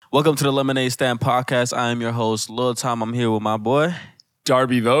Welcome to the Lemonade Stand Podcast. I am your host, LilTime. I'm here with my boy,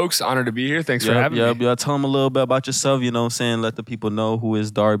 Darby Voeks. Honored to be here. Thanks for having me. Yeah. Tell them a little bit about yourself, you know what I'm saying? Let the people know who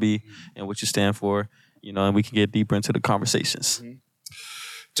is Darby and what you stand for, you know, and we can get deeper into the conversations. Mm-hmm.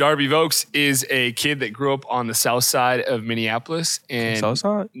 Darby Voeks is a kid that grew up on the south side of Minneapolis and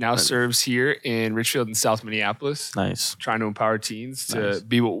now serves here in Richfield and South Minneapolis. Nice. Trying to empower teens to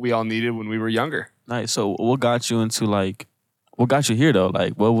be what we all needed when we were younger. Nice. So what got you into what got you here though?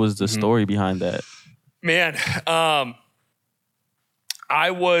 Like what was the story behind that? Man, I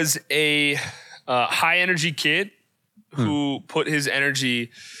was a high energy kid who put his energy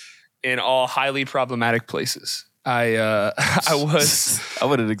in all highly problematic places. I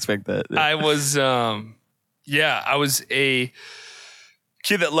wouldn't expect that. I was a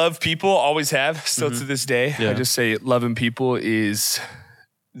kid that loved people, always have, still to this day. Yeah. I just say loving people is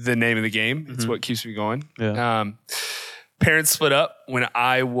the name of the game. It's what keeps me going. Yeah. Parents split up when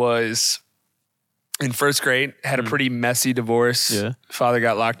I was in first grade, had a pretty messy divorce. Yeah. Father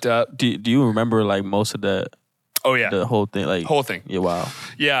got locked up. Do you remember like most of that? Oh yeah. The whole thing, whole thing. Yeah, wow.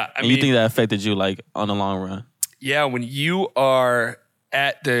 Yeah. I mean, you think that affected you like on the long run? Yeah, when you are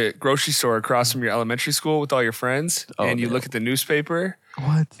at the grocery store across from your elementary school with all your friends and you look at the newspaper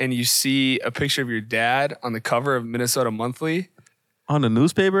and you see a picture of your dad on the cover of Minnesota Monthly. On the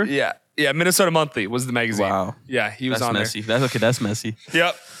newspaper? Yeah. Yeah, Minnesota Monthly was the magazine. Wow. Yeah, he was on messy. there. That's messy.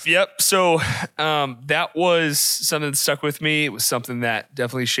 Yep. So that was something that stuck with me. It was something that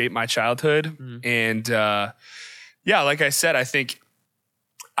definitely shaped my childhood. And like I said, I think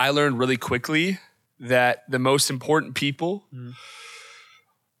I learned really quickly that the most important people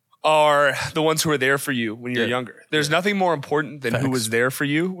are the ones who are there for you when you're younger. There's nothing more important than who was there for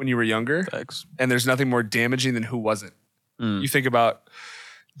you when you were younger. Facts. And there's nothing more damaging than who wasn't. You think about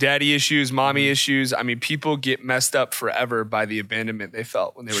daddy issues, mommy issues. I mean, people get messed up forever by the abandonment they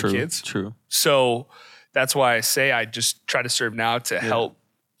felt when they were kids. True. So that's why I say I just try to serve now to help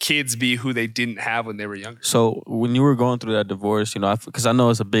kids be who they didn't have when they were younger. So when you were going through that divorce, you know, because I know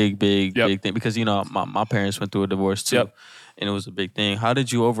it's a big thing because, you know, my parents went through a divorce too and it was a big thing. How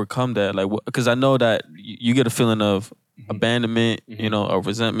did you overcome that? Like, because I know that you get a feeling of abandonment, you know, or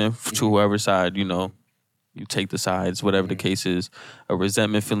resentment to whoever side, you know, you take the sides, whatever the case is, a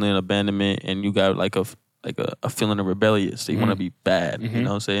resentment feeling, abandonment, and you got like a feeling of rebellious. So you want to be bad, you know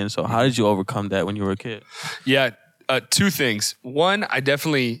what I'm saying? So how did you overcome that when you were a kid? Yeah. Two things. One, I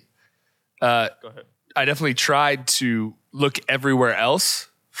definitely tried to look everywhere else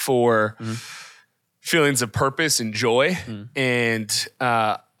for feelings of purpose and joy, and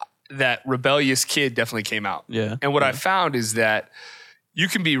that rebellious kid definitely came out. Yeah. And what I found is that you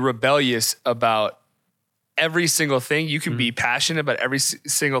can be rebellious about every single thing. You can be passionate about every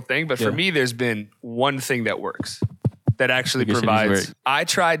single thing, but for me, there's been one thing that works, that actually provides. I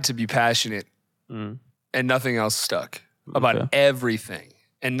tried to be passionate. And nothing else stuck about everything.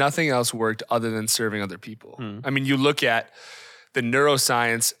 And nothing else worked other than serving other people. I mean, you look at the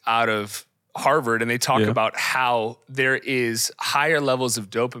neuroscience out of Harvard and they talk about how there is higher levels of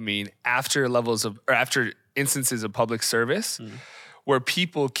dopamine after instances of public service where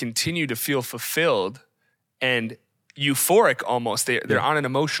people continue to feel fulfilled and euphoric almost. They're on an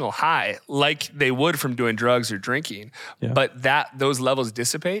emotional high like they would from doing drugs or drinking. But those levels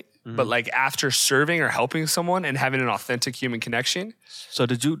dissipate. But like after serving or helping someone and having an authentic human connection. So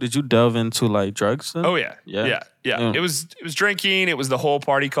did you delve into like drugs then? Oh yeah. It was drinking, it was the whole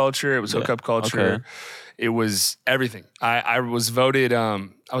party culture, it was hookup culture. Okay. It was everything. I was voted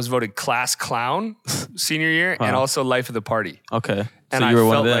class clown senior year and also life of the party. Okay. And so you were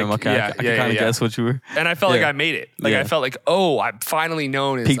one of them. Like, okay. I can kind of guess what you were. And I felt like I made it. Like I felt like, I'm finally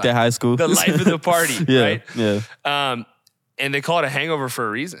known as peaked at high school. The life of the party. Right? Yeah. And they call it a hangover for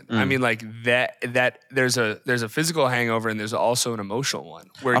a reason. I mean, like that there's a physical hangover and there's also an emotional one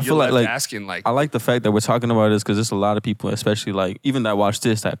where you're left asking like. I like the fact that we're talking about this because there's a lot of people, especially like even that watch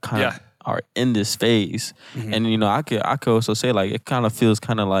this, that kind of are in this phase. And you know, I could also say like it kind of feels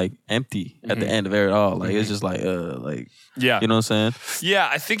kind of like empty at the end of it all. Like it's just like you know what I'm saying? Yeah,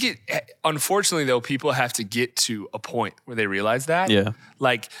 I think unfortunately though, people have to get to a point where they realize that. Yeah.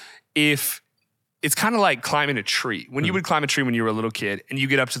 Like if it's kind of like climbing a tree. When you would climb a tree when you were a little kid and you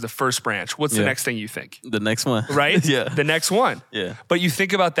get up to the first branch, what's the next thing you think? The next one. Right? Yeah. The next one. Yeah. But you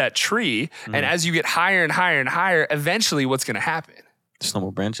think about that tree and as you get higher and higher and higher, eventually what's going to happen? There's no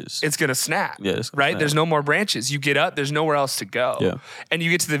more branches. It's going to snap. Yeah, right? There's no more branches. You get up, there's nowhere else to go. Yeah. And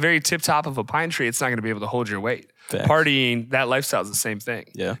you get to the very tip top of a pine tree, it's not going to be able to hold your weight. Facts. Partying, that lifestyle is the same thing.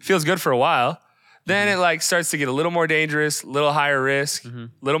 Yeah. Feels good for a while. Then it like starts to get a little more dangerous, a little higher risk,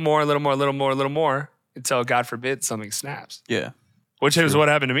 little more, until God forbid something snaps. Yeah. which is what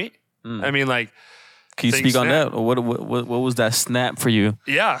happened to me. I mean, like, can you speak on that? Or what was that snap for you?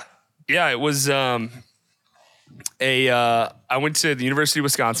 Yeah, it was I went to the University of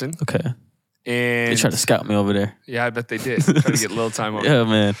Wisconsin. Okay. And they tried to scout me over there. Yeah, I bet they did. Try to get LilTime over. Yeah,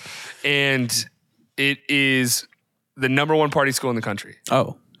 man. And it is the number one party school in the country.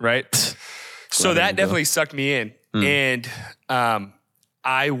 Oh, right. So that definitely sucked me in, and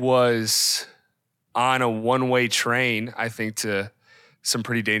I was on a one-way train, I think, to some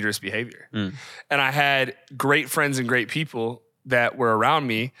pretty dangerous behavior. And I had great friends and great people that were around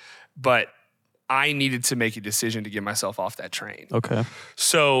me, but I needed to make a decision to get myself off that train. Okay.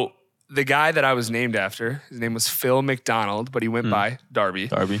 So the guy that I was named after, his name was Phil McDonald, but he went by Darby.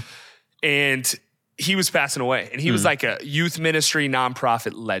 And he was passing away. And he was like a youth ministry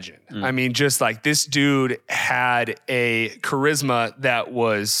nonprofit legend. I mean, just like this dude had a charisma that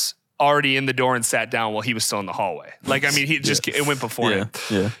was already in the door and sat down while he was still in the hallway. Like, I mean, he just, it went before him.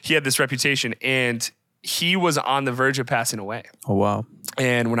 Yeah. He had this reputation, and he was on the verge of passing away. Oh, wow.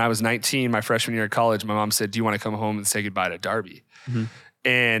 And when I was 19, my freshman year of college, my mom said, do you want to come home and say goodbye to Darby?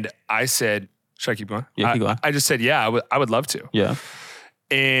 And I said, should I keep going? Yeah, keep going. I just said, yeah, I would love to. Yeah.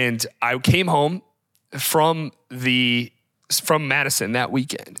 And I came home from Madison that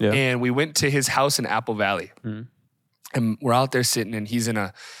weekend. Yeah. And we went to his house in Apple Valley. And we're out there sitting, and he's in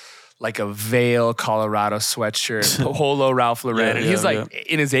a Vail, Colorado sweatshirt, Polo Ralph Lauren. And he's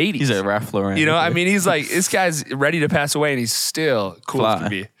in his 80s. He's at Ralph Lauren. You know, I mean, he's like, this guy's ready to pass away, and he's still cool as can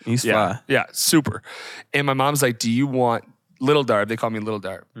be. He's fly. Yeah, super. And my mom's like, do you want Little Darb? They call me Little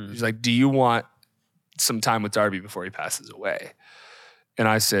Darb. She's like, do you want some time with Darby before he passes away? And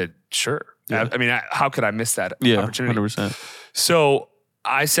I said, sure. Yeah. I mean, how could I miss that opportunity? 100%. So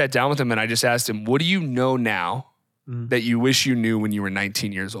I sat down with him, and I just asked him, what do you know now that you wish you knew when you were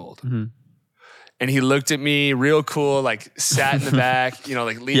 19 years old? And he looked at me real cool, like sat in the back, you know,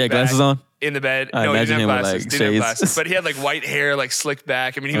 like leaned back. Glasses on? In the bed. No, he didn't have glasses. Didn't have glasses. But he had like white hair, like slicked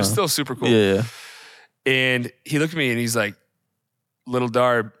back. I mean, he was still super cool. Yeah. And he looked at me and he's like, Little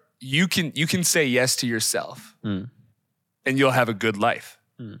Darb, you can say yes to yourself and you'll have a good life.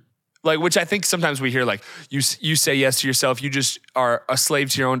 Like, which I think sometimes we hear, like, you say yes to yourself, you just are a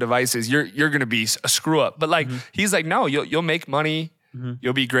slave to your own devices. You're going to be a screw up. But like, he's like, no, you'll make money.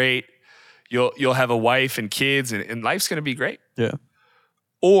 You'll be great. You'll have a wife and kids, and life's going to be great. Yeah.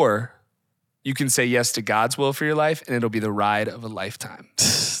 Or you can say yes to God's will for your life, and it'll be the ride of a lifetime.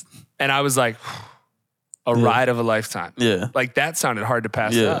 And I was like, a ride of a lifetime. Yeah. Like, that sounded hard to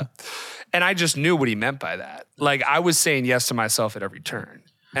pass up. And I just knew what he meant by that. Like, I was saying yes to myself at every turn.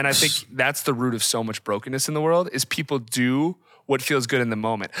 And I think that's the root of so much brokenness in the world, is people do what feels good in the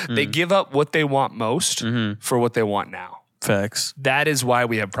moment. They give up what they want most for what they want now. Facts. That is why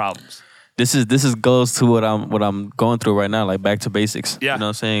we have problems. This is goes to what I'm going through right now, like back to basics. Yeah. You know what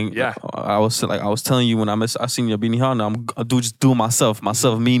I'm saying? Yeah. I was telling you when I seen your Beanie Hall, I'm just doing myself,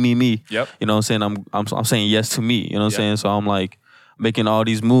 me. Yep. You know what I'm saying? I'm saying yes to me. You know what I'm saying? So I'm like making all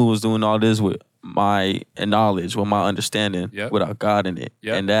these moves, doing all this with my knowledge, with my understanding, without God in it.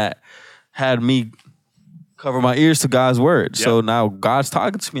 And that had me cover my ears to God's word. So now God's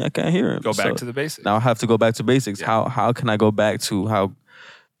talking to me. I can't hear him. Go back to the basics. Now I have to go back to basics. How can I go back to how,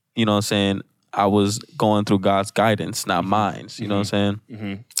 you know what I'm saying, I was going through God's guidance, not mine. You know what I'm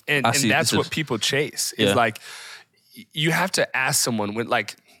saying? And that's what people chase. Is like, you have to ask someone,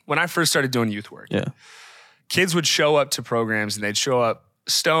 when I first started doing youth work, kids would show up to programs and they'd show up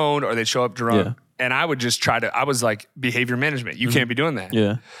stoned or they'd show up drunk. And I would just I was like, behavior management. You can't be doing that.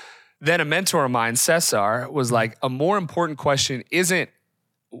 Yeah. Then a mentor of mine, Cesar, was like, a more important question isn't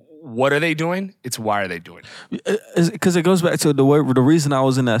what are they doing? It's why are they doing it? Because it goes back to the reason I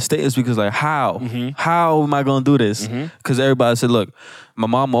was in that state is because, like, how am I going to do this? Because everybody said, look, my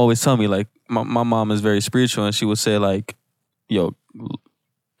mom always tell me, like, my mom is very spiritual, and she would say, like, yo,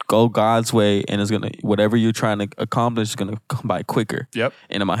 go God's way, and it's gonna, whatever you're trying to accomplish is gonna come by quicker. Yep.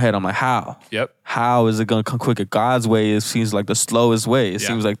 And in my head, I'm like, how? Yep. How is it gonna come quicker? God's way seems like the slowest way. It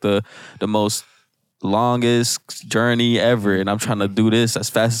seems like the most longest journey ever, and I'm trying to do this as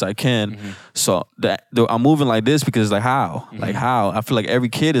fast as I can. So I'm moving like this because it's like, how? Like, how? I feel like every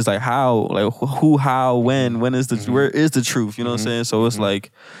kid is like, how? Like, who, how, when is the where is the truth? You know what I'm saying? So it's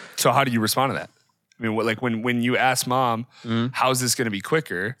like, so how do you respond to that? I mean, like when you ask mom, how's this going to be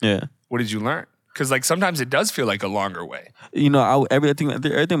quicker? Yeah. What did you learn? Because like sometimes it does feel like a longer way. You know,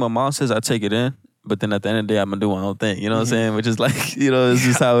 everything my mom says, I take it in. But then at the end of the day, I'm gonna do my own thing. You know what I'm saying? Which is like, you know, it's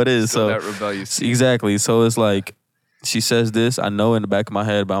just how it is. So that rebellious. Exactly. So it's like, she says this, I know in the back of my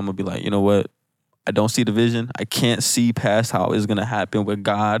head, but I'm gonna be like, you know what? I don't see the vision. I can't see past how it's gonna happen with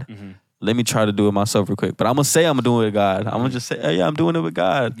God. let me try to do it myself real quick. But I'm gonna say I'm doing it with God. I'm gonna just say, hey, yeah, I'm doing it with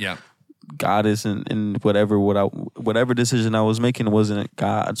God. Yeah. God is in whatever decision I was making wasn't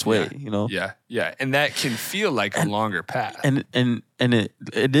God's way, Yeah, yeah, and that can feel like a longer path. And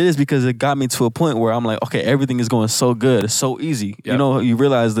it is because it got me to a point where I'm like, okay, everything is going so good, it's so easy. Yep. You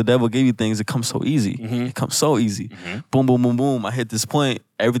realize the devil gave you things, it comes so easy. Mm-hmm. It comes so easy. Mm-hmm. Boom, boom, boom, boom. I hit this point,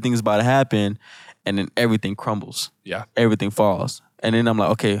 everything's about to happen, and then everything crumbles. Yeah, everything falls. And then I'm like,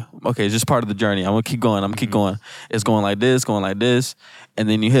 okay, it's just part of the journey. I'm gonna keep going. I'm gonna keep going. It's going like this, and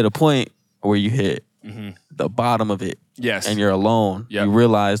then you hit a point where you hit the bottom of it. Yes. And you're alone. Yep. You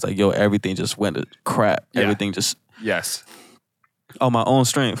realize like, everything just went to crap. Yeah. Everything just Yes. Oh, my own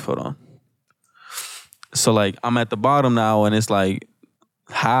strength. Hold on. So like I'm at the bottom now, and it's like,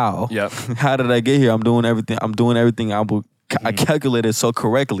 how? Yep. How did I get here? I'm doing everything. I calculated so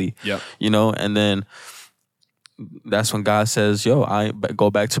correctly. Yep. And then that's when God says, I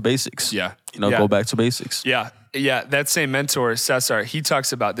go back to basics. Yeah. Go back to basics. Yeah. Yeah. That same mentor, Cesar, he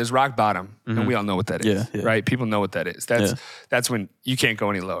talks about there's rock bottom, and we all know what that is, right? People know what that is. That's when you can't go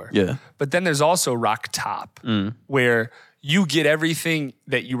any lower. Yeah. But then there's also rock top, where you get everything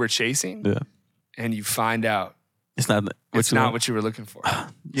that you were chasing, and you find out it's not what you were looking for.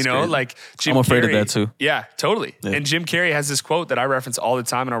 Like Jim I'm afraid Carrey, of that too. Yeah, totally. Yeah. And Jim Carrey has this quote that I reference all the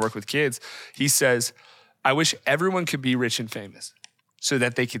time when I work with kids. He says, I wish everyone could be rich and famous so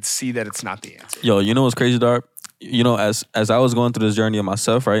that they could see that it's not the answer. Yo, you know what's crazy, Darb? As I was going through this journey of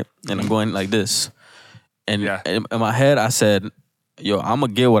myself, right? And I'm going like this. And in my head, I said, I'm going to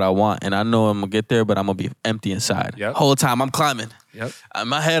get what I want. And I know I'm going to get there, but I'm going to be empty inside. Yep. Whole time I'm climbing. Yep. In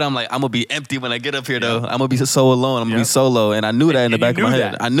my head, I'm like, I'm going to be empty when I get up here, though. I'm going to be so alone. I'm going to be solo. And I knew that in the back of my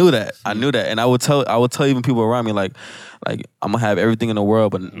head. I knew that. And I would tell even people around me, like I'm going to have everything in the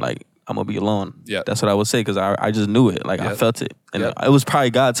world, but like, I'm going to be alone. Yeah. That's what I would say, because I just knew it. Like, I felt it. And it was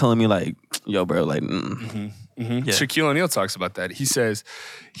probably God telling me, like, yo, bro, like, Shaquille O'Neal talks about that. He says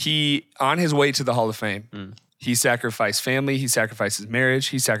on his way to the Hall of Fame, he sacrificed family, he sacrificed his marriage,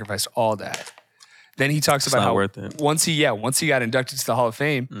 he sacrificed all that. Then he talks about how once he got inducted to the Hall of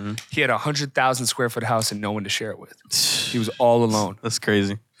Fame, he had a 100,000 square foot house and no one to share it with. He was all alone. That's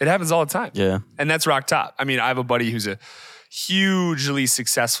crazy. It happens all the time. Yeah. And that's rock top. I mean, I have a buddy who's a hugely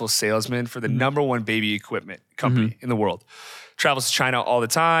successful salesman for the number one baby equipment company in the world. Travels to China all the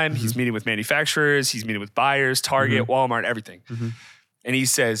time. He's meeting with manufacturers. He's meeting with buyers, Target, Walmart, everything. And he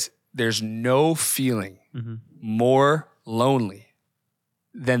says, there's no feeling more lonely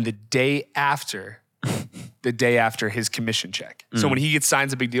than the day after his commission check. So when he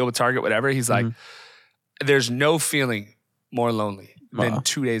signs a big deal with Target, whatever, he's like, there's no feeling more lonely than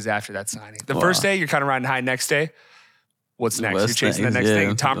 2 days after that signing. The first day, you're kind of riding high. Next day, what's next? You're chasing the next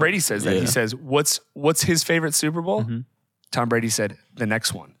thing. Tom Brady says that. He says, what's his favorite Super Bowl? Tom Brady said, the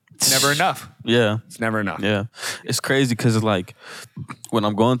next one. It's never enough. Yeah. It's never enough. Yeah. It's crazy because, like, when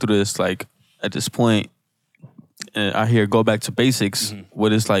I'm going through this, like, at this point, I hear go back to basics.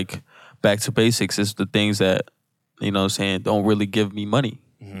 What is, like, back to basics is the things that, don't really give me money.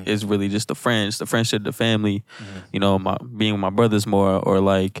 It's really just the friendship, the family, being with my brothers more, or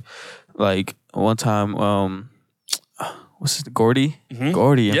like one time, what's his Gordy?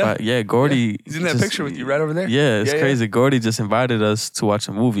 Gordy. Yeah. Gordy. Yeah. He's in that picture with you right over there. Yeah, it's crazy. Gordy just invited us to watch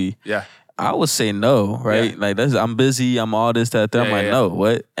a movie. Yeah. I would say no, right? Like I'm busy, I'm all this, that, I'm like, no,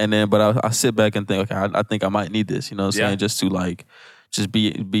 what? And then, but I sit back and think, okay, I think I might need this, saying? Just to like, just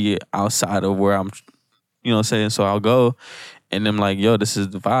be outside of where I'm, saying? So I'll go and I'm like, yo, this is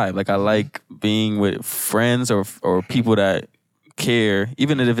the vibe. Like I like being with friends or people that care,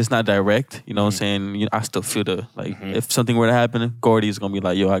 even if it's not direct, saying? I still feel if something were to happen, Gordy's gonna be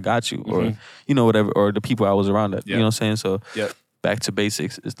like, yo, I got you, or whatever, or the people I was around that, So back to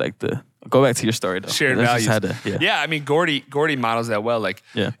basics is like go back to your story though. Shared values. I mean, Gordy models that well. Like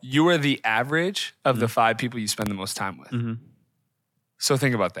you are the average of the 5 people you spend the most time with. So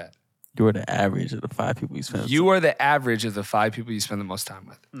think about that. You are the average of the 5 people you spend. You are the average of the 5 people you spend the most time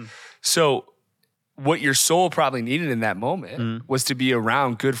with. So what your soul probably needed in that moment was to be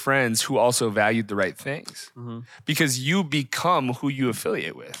around good friends who also valued the right things. Because you become who you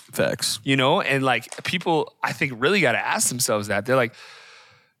affiliate with. Facts. And like people, I think, really got to ask themselves that. They're like,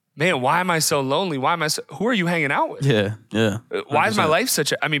 man, why am I so lonely? Who are you hanging out with? Yeah, yeah. 100%. Why is my life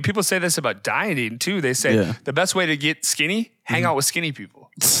I mean, people say this about dieting too. They say the best way to get skinny, hang out with skinny people.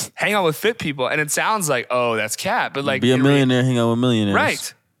 Hang out with fit people. And it sounds like, oh, that's cat. But like, be a millionaire, hang out with millionaires.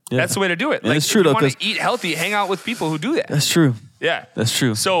 Right. Yeah. That's the way to do it. Like, it's true, if you though. Want to eat healthy, hang out with people who do that. That's true. Yeah. That's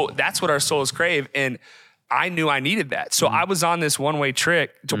true. So that's what our souls crave. And I knew I needed that. So I was on this one-way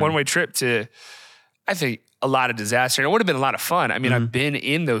trip to, I think, a lot of disaster. And it would have been a lot of fun. I mean, I've been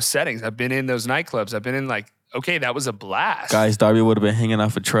in those settings. I've been in those nightclubs. I've been in like, okay, that was a blast. Guys, Darby would have been hanging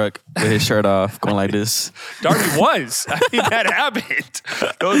off a truck with his shirt off, going like this. Darby was. I mean, that happened.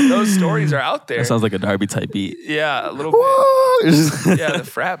 Those stories are out there. That sounds like a Darby type beat. Yeah, a little bit. Yeah, the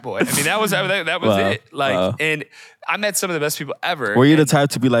frat boy. I mean, that was it. Like, and I met some of the best people ever. Were you the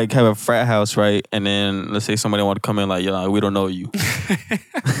type to be like, have a frat house, right? And then let's say somebody want to come in like, yo, we don't know you.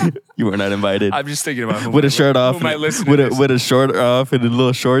 You were not invited. I'm just thinking about with a shirt off, with a short off and the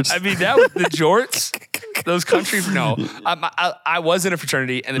little shorts. I mean, that was the jorts. Those country, no. I was in a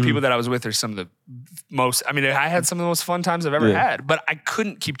fraternity, and the people that I was with are some of the most. I mean, I had some of the most fun times I've ever had, but I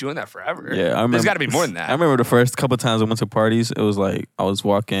couldn't keep doing that forever. Yeah, I remember, there's got to be more than that. I remember the first couple times I went to parties. It was like I was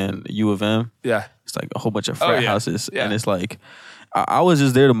walking U of M. Yeah, it's like a whole bunch of frat houses, and it's like I was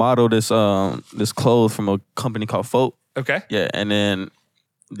just there to model this clothes from a company called Folk. Okay. Yeah, and then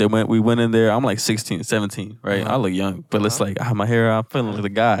we went in there. I'm like 16, 17, right? I look young, but it's like I have my hair out, I'm feeling like a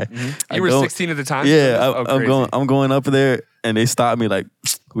guy. You were 16 at the time? Yeah, I'm going up there, and they stopped me like,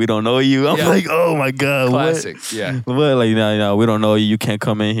 we don't know you. I'm like, oh my God. Classic. What? Yeah. What? Like, no, we don't know you. You can't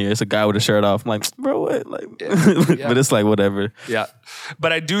come in here. It's a guy with a shirt off. I'm like, bro, what? Like, but it's like, whatever. Yeah.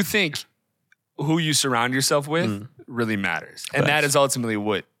 But I do think who you surround yourself with really matters. And that is ultimately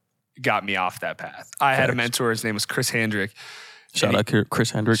what got me off that path. I had a mentor. His name was Chris Hendrick. Shout out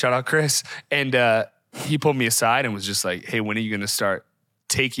Chris Hendrick. Shout out Chris. And he pulled me aside and was just like, hey, when are you going to start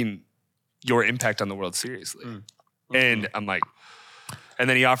taking your impact on the world seriously? And I'm like, and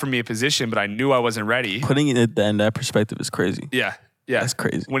then he offered me a position, but I knew I wasn't ready. Putting it in that perspective is crazy. Yeah. Yeah. That's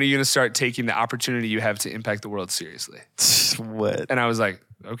crazy. When are you going to start taking the opportunity you have to impact the world seriously? What? And I was like,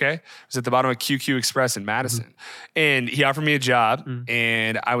 okay. I was at the bottom of QQ Express in Madison. And he offered me a job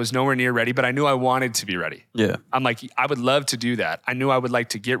and I was nowhere near ready, but I knew I wanted to be ready. Yeah. I'm like, I would love to do that. I knew I would like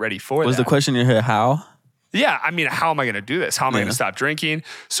to get ready for that. Was the question in your head, how? Yeah, I mean, how am I going to do this? How am I going to stop drinking?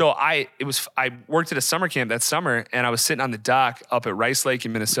 So I worked at a summer camp that summer, and I was sitting on the dock up at Rice Lake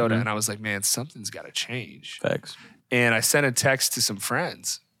in Minnesota, and I was like, man, something's got to change. Facts. And I sent a text to some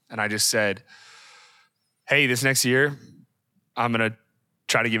friends, and I just said, hey, this next year, I'm going to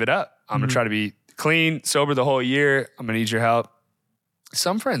try to give it up. I'm going to try to be clean, sober the whole year. I'm going to need your help.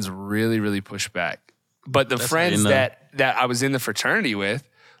 Some friends really, really pushed back. But the friends that I was in the fraternity with,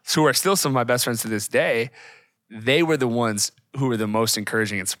 who are still some of my best friends to this day, they were the ones who were the most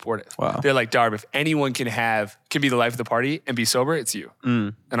encouraging and supportive. Wow. They're like, Darb, if anyone can be the life of the party and be sober, it's you.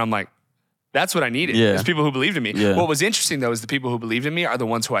 And I'm like, that's what I needed. Yeah. It's people who believed in me. Yeah. What was interesting though is the people who believed in me are the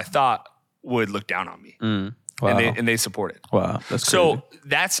ones who I thought would look down on me. Wow. And they supported. Wow. That's crazy. So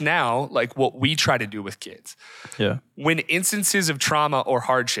that's now like what we try to do with kids. Yeah. When instances of trauma or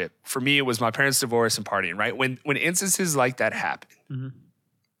hardship, for me, it was my parents' divorce and partying, right? When instances like that happen,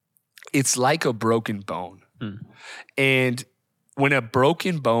 it's like a broken bone. And when a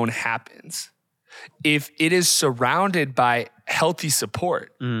broken bone happens, if it is surrounded by healthy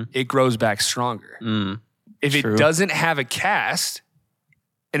support, it grows back stronger. If it doesn't have a cast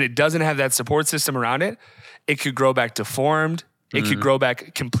and it doesn't have that support system around it, it could grow back deformed. It could grow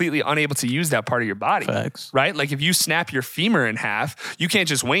back completely unable to use that part of your body. Facts. Right? Like if you snap your femur in half, you can't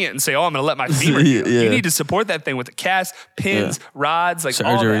just wing it and say, oh, I'm going to let my femur heal. You need to support that thing with a cast, pins, rods, like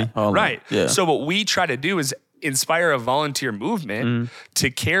surgery, all that. Right. Yeah. So what we try to do is inspire a volunteer movement to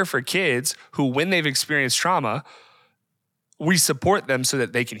care for kids who, when they've experienced trauma, we support them so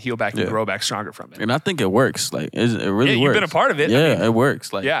that they can heal back and grow back stronger from it. And I think it works. Like, it really works. You've been a part of it. Yeah, I mean, it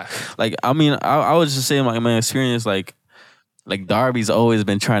works. Like, like, I mean, I was just saying, like, my experience, like Darby's always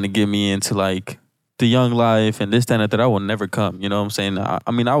been trying to get me into, like, the young life and this, that, and that I will never come. You know what I'm saying?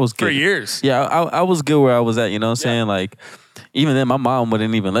 I mean, I was good. For years. Yeah, I was good where I was at. You know what I'm saying? Like, even then, my mom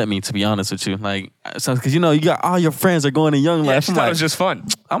wouldn't even let me, to be honest with you. Like, because, you know, you got all your friends are going to Young Life. She thought it was just fun.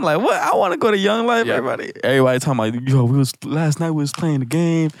 I'm like, what? I want to go to Young Life. Everybody talking about, yo, last night we was playing the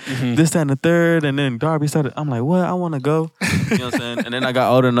game, this, that, and the third. And then Darby started, I'm like, what? I want to go. You know what I'm saying? And then I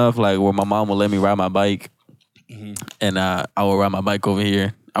got old enough, like, where my mom would let me ride my bike. And I would ride my bike over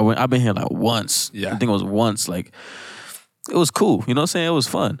here. I've been here like once. I think it was once. Like, it was cool. You know what I'm saying? It was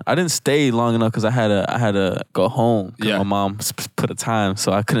fun. I didn't stay long enough because I had to go home because my mom put a time,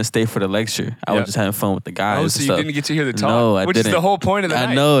 so I couldn't stay for the lecture. I was just having fun with the guys. Oh, so you didn't get to hear the talk? No, I didn't. Which is the whole point of the night.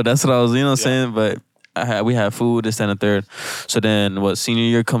 I know. That's what I was, you know what I'm saying? But we had food, this, that, and the third. So then senior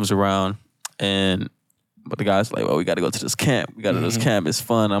year comes around, but the guys like, well, we got to go to this camp. We got to this camp. It's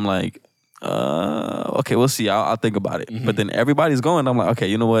fun. I'm like, okay, we'll see. I'll think about it. But then everybody's going. I'm like, okay,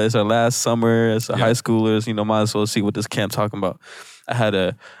 you know what? It's our last summer. It's high schoolers. You know, might as well see what this camp talking about. I had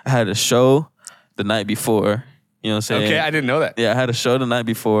a show the night before, You know what I'm saying? Okay, I didn't know that. Yeah, I had a show the night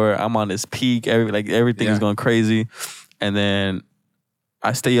before. I'm on this peak. Everything is going crazy. And then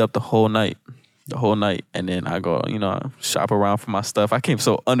I stay up the whole night. And then I go, shop around for my stuff. I came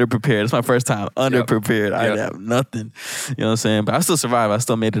so underprepared. It's my first time underprepared. I didn't have nothing. You know what I'm saying? But I still survived. I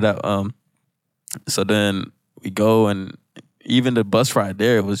still made it out. So then we go, and even the bus ride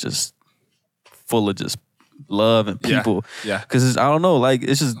there, it was just full of just love and people. Yeah. Because I don't know, like,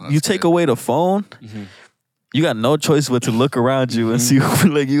 it's just, you take away the phone, you got no choice but to look around you and see,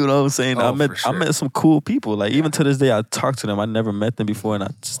 like, you know what I'm saying? I met some cool people. Like, even to this day, I talk to them. I never met them before, and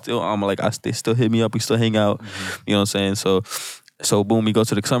they still hit me up. We still hang out. You know what I'm saying? So boom, we go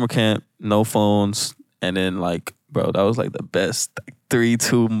to the summer camp, no phones, and then, like, bro, that was like the best 2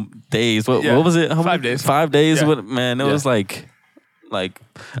 days. What was it? 5 days. 5 days. Yeah. Man, it was like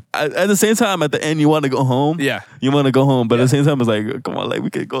at the same time, at the end, you want to go home. Yeah. You want to go home, but at the same time, it's like, come on, like, we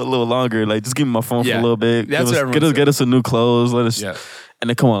could go a little longer. Like, just give me my phone for a little bit. That's Get us some new clothes. Let us, and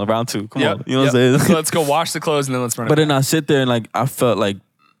then come on, round 2. Come on. You know what I'm saying? So let's go wash the clothes and then let's run. But then I sit there and, like, I felt like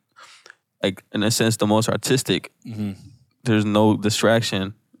in a sense, the most artistic. There's no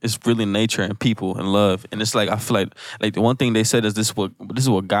distraction. It's really nature and people and love. And it's like, I feel like the one thing they said is this is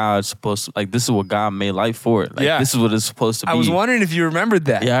what God's supposed to, like, this is what God made life for. Like, this is what it's supposed to be. I was wondering if you remembered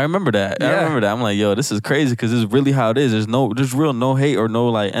that. Yeah, I remember that. I'm like, yo, this is crazy, because this is really how it is. There's real no hate or no,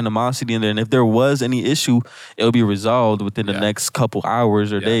 like, animosity in there. And if there was any issue, it'll be resolved within the next couple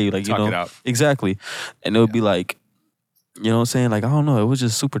hours or day. Like, Talk it out. Exactly. And it'll be like, you know what I'm saying? Like, I don't know. It was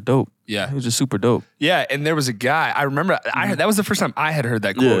just super dope. Yeah. It was just super dope. Yeah. And there was a guy, I remember, that was the first time I had heard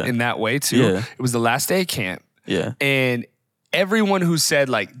that quote in that way too. Yeah. It was the last day of camp. Yeah. And everyone who said,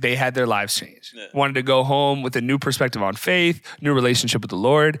 like, they had their lives changed, wanted to go home with a new perspective on faith, new relationship with the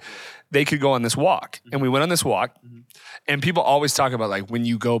Lord, they could go on this walk. And we went on this walk. And people always talk about, like, when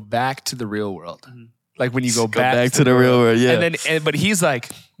you go back to the real world. Like, when you go back to the real world, but he's like,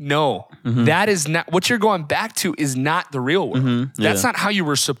 no, that is not what you're going back to. Is not the real world. That's not how you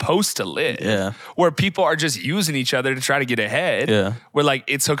were supposed to live. Yeah, where people are just using each other to try to get ahead. Yeah, where, like,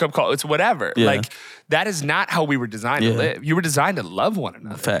 it's hookup call, it's whatever. Yeah. Like, that is not how we were designed to live. You were designed to love one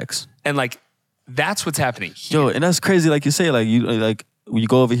another. Facts. And, like, that's what's happening here. Yo, and that's crazy. Like you say, like, when you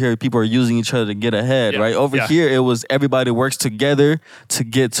go over here, people are using each other to get ahead, right? Over here, it was everybody works together to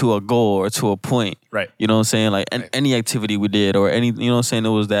get to a goal or to a point. Right. You know what I'm saying? Like, any activity we did or any, you know what I'm saying? It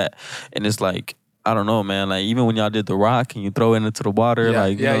was that. And it's like, I don't know, man. Like, even when y'all did the rock and you throw it into the water,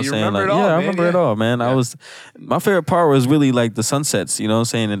 like, you know what I'm saying? Like, I remember it all, man. My favorite part was really, like, the sunsets, you know what I'm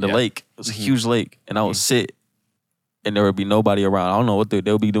saying? In the lake. It was a huge lake. And I would sit and there would be nobody around. I don't know what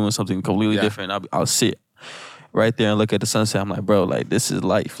they'll be doing something completely different. I'll sit right there and look at the sunset. I'm like, bro, like, this is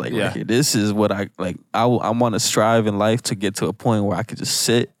life. Like, right here, this is what I want to strive in life to get to a point where I could just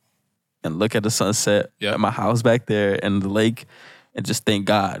sit and look at the sunset at my house back there and the lake and just thank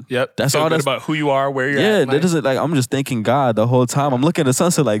God. Yep. That's Feel all. good That's about who you are, where you're at. Yeah, that is like, I'm just thanking God the whole time. I'm looking at the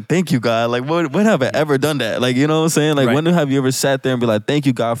sunset like, thank you, God. Like, when have I ever done that? Like, you know what I'm saying? Like, when have you ever sat there and be like, thank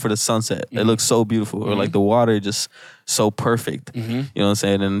you, God, for the sunset? It looks so beautiful. Or like the water just so perfect. You know what I'm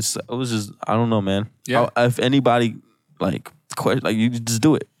saying? And it was just, I don't know, man. Yeah. If anybody, like you just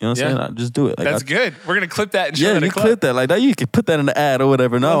do it. You know what I'm saying? Just do it. Like, that's good. We're gonna clip that and show that. Yeah, you clip that. Like that, you can put that in the ad or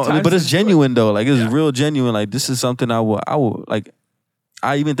whatever. No, but it's genuine though. Like, it's real genuine. Like, this is something I will like.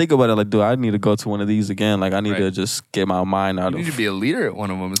 I even think about it like, dude, I need to go to one of these again. Like, I need to just get my mind out of. You need to be a leader at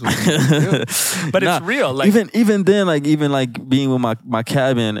one of them. Is what you need to do. But it's real. Like, even then, like, even like being with my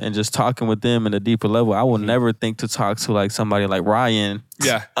cabin and just talking with them in a deeper level, I will never think to talk to like somebody like Ryan.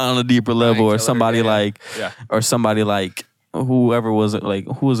 On a deeper level, or somebody like, or somebody like whoever was it, like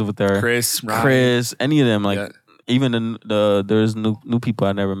who was over there, Chris, any of them, like even there's new people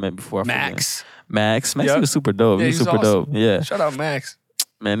I never met before. Max, he was super dope. He was super awesome. Dope. Yeah, shout out Max.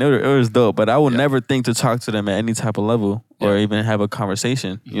 Man, it was dope, but I would never think to talk to them at any type of level or even have a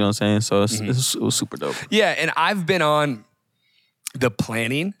conversation. You know what I'm saying? So it was super dope. Yeah, and I've been on the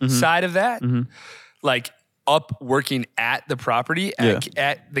planning side of that, like up working at the property,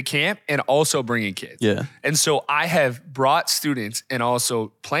 at the camp, and also bringing kids. Yeah. And so I have brought students and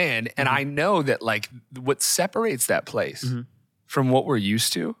also planned, and I know that, like, what separates that place from what we're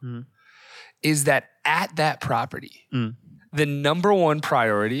used to is that at that property, the number one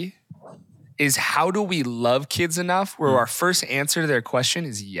priority is how do we love kids enough where our first answer to their question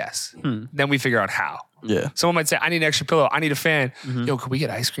is yes. Then we figure out how. Yeah. Someone might say, I need an extra pillow. I need a fan. Yo, can we get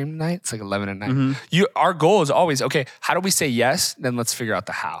ice cream tonight? It's like 11 at night. Our goal is always, okay, how do we say yes? Then let's figure out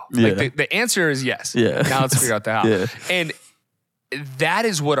the how. Like the answer is yes. Yeah. Now let's figure out the how. And that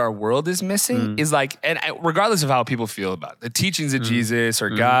is what our world is missing is like, and regardless of how people feel about it, the teachings of Jesus or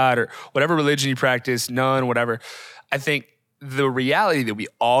God or whatever religion you practice, none, whatever. I think the reality that we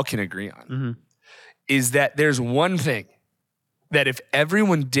all can agree on is that there's one thing that if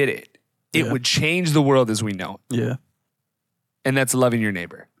everyone did it, it would change the world as we know it. Yeah. And that's loving your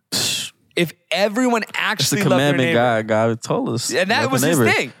neighbor. If everyone actually loved their neighbor. commandment God told us. And that was his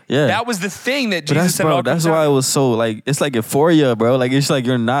thing. Yeah. That was the thing that Jesus said. Bro, that's why it was so like, it's like euphoria, bro. Like, it's like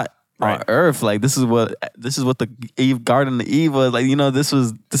you're not on earth. Like, this is what the Garden of Eve was. Like, this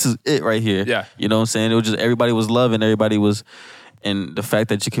is it right here. Yeah. You know what I'm saying? It was just, everybody was loving, everybody was, and the fact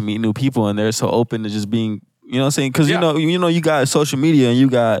that you can meet new people and they're so open to just being, you know what I'm saying? Because, you got social media and you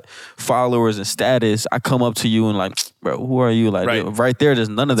got followers and status. I come up to you and like, bro, who are you? Like, right there, there's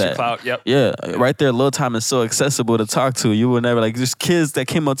none of that. Clout, yep. Yeah, right there, LilTime is so accessible to talk to. You would never, like, there's kids that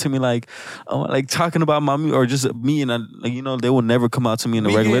came up to me like, oh, like talking about my music or just me, and they will never come out to me in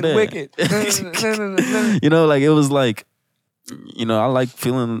a regular day. Wicked. Like, it was like, I like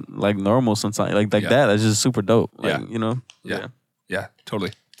feeling like normal sometimes. Like that. That's just super dope. Like, Yeah,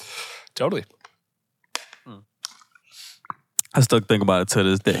 totally. I still think about it to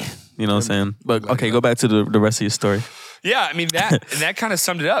this day. You know what I'm saying? But okay, go back to the rest of your story. Yeah, I mean that kind of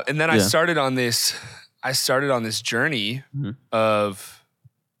summed it up. And then I started on this journey of,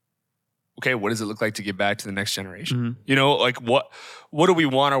 okay, what does it look like to get back to the next generation? Like what do we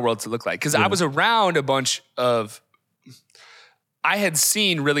want our world to look like? Because I was around a bunch of, I had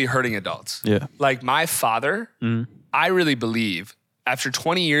seen really hurting adults. Yeah. Like my father, I really believe after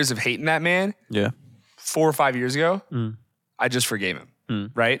 20 years of hating that man, 4 or 5 years ago, I just forgave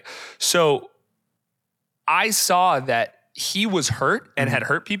him, right? So I saw that he was hurt and had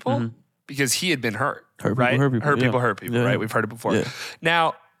hurt people because he had been hurt, right? Hurt people, right? We've heard it before. Yeah.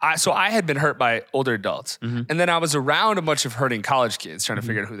 Now, so I had been hurt by older adults. And then I was around a bunch of hurting college kids trying to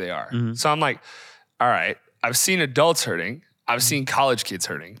figure out who they are. So I'm like, all right, I've seen adults hurting. I've seen college kids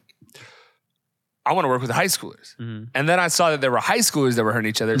hurting. I want to work with high schoolers. And then I saw that there were high schoolers that were hurting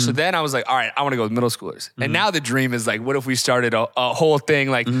each other. So then I was like, all right, I want to go with middle schoolers. And now the dream is like, what if we started a whole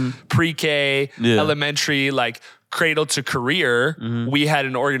thing like pre-K, elementary, like cradle to career. We had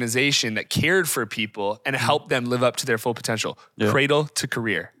an organization that cared for people and helped them live up to their full potential. Cradle to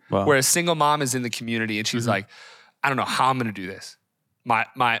career. Wow. Where a single mom is in the community and she's like, I don't know how I'm going to do this. My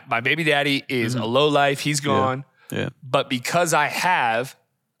baby daddy is a low life. He's gone. But because I have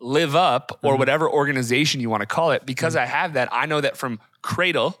Live Up or whatever organization you want to call it, because I have that, I know that from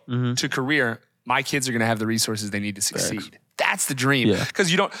cradle to career, my kids are going to have the resources they need to succeed. That's the dream.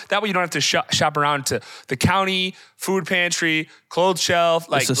 Because that way you don't have to shop around to the county, food pantry, clothes shelf,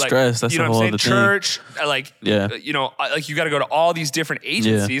 it's a stress. That's, you know what I'm saying? Church, like you got to go to all these different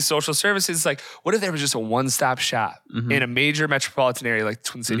agencies, social services. It's like, what if there was just a one-stop shop in a major metropolitan area like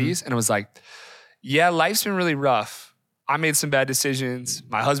Twin Cities? And it was like, yeah, life's been really rough. I made some bad decisions.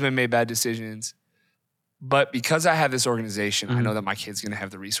 My husband made bad decisions. But because I have this organization, I know that my kid's going to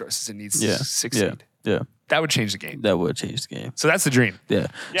have the resources it needs to succeed. Yeah. That would change the game. So that's the dream. Yeah.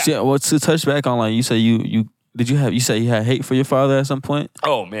 So, well, to touch back on, like, you say you said you had hate for your father at some point?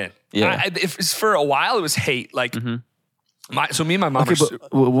 Oh, man. Yeah. For a while, it was hate. Like, so me and my mom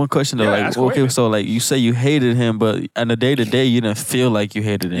one question though, so like you say you hated him, but on the day-to-day, you didn't feel like you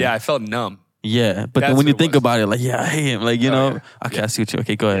hated him. Yeah, I felt numb. Yeah, but then when you think about it, like, I hate him. Like, okay, I see what you.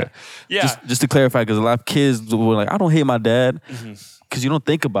 Okay, go ahead. Yeah. Just to clarify, because a lot of kids were like, I don't hate my dad, because you don't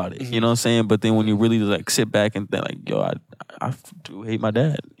think about it. You know what I'm saying? But then when you really like sit back and think like, yo, I do hate my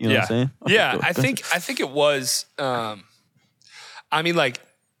dad. You know what I'm saying? Okay, yeah, I think it was. I mean, like,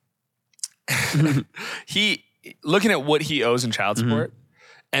 he looking at what he owes in child support.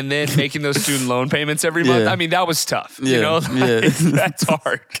 And then making those student loan payments every month. I mean, that was tough. That's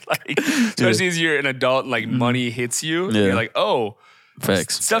hard. Like, especially as you're an adult and like money hits you. And you're like, oh,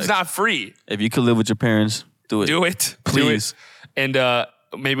 stuff's not free. If you could live with your parents, do it. Do it. Please. Do it. And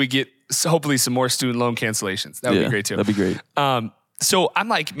maybe we get hopefully some more student loan cancellations. That would be great too. That'd be great. So I'm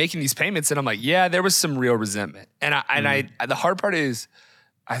like making these payments and I'm like, yeah, there was some real resentment. And I the hard part is,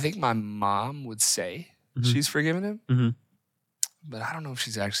 I think my mom would say she's forgiven him. But I don't know if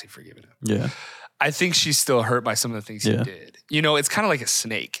she's actually forgiven him. Yeah. I think she's still hurt by some of the things he did. It's kind of like a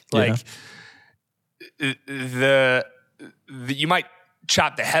snake. Like you might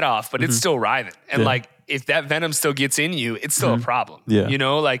chop the head off, but it's still writhing. And like, if that venom still gets in you, it's still a problem. Yeah.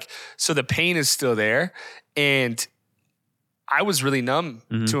 So the pain is still there. And I was really numb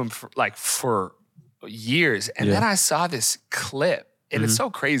to him for years. And then I saw this clip. And it's so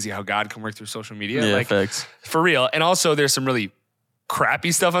crazy how God can work through social media. Yeah, facts. For real. And also there's some really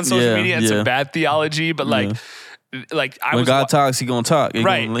crappy stuff on social media and some bad theology, but like when God talks, he gonna talk. He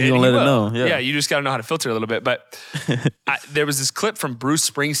right. Gonna let it know. Yeah. You just got to know how to filter a little bit. But there was this clip from Bruce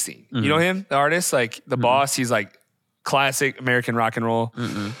Springsteen. You know him, the artist, like the boss. He's like classic American rock and roll.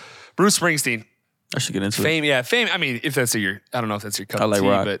 Bruce Springsteen. I should get into fame. Yeah, fame. I mean, if that's I don't know if that's your cup of tea,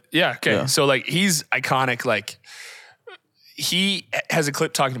 rock. but yeah, okay. Yeah. So like, he's iconic. Like, he has a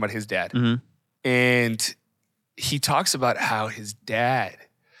clip talking about his dad, and he talks about how his dad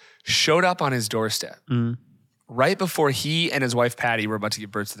showed up on his doorstep right before he and his wife Patty were about to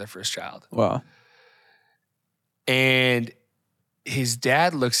give birth to their first child. Wow. And his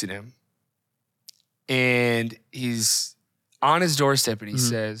dad looks at him, and he's on his doorstep, and he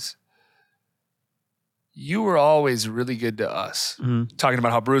says, "You were always really good to us." Talking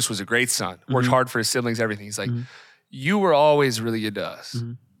about how Bruce was a great son, worked hard for his siblings, everything. He's like, "You were always really good to us,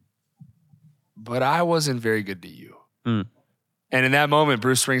 but I wasn't very good to you." And in that moment,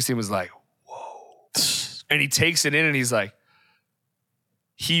 Bruce Springsteen was like, whoa. And he takes it in, and he's like,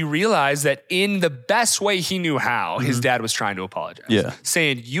 he realized that in the best way he knew how, his dad was trying to apologize. Yeah.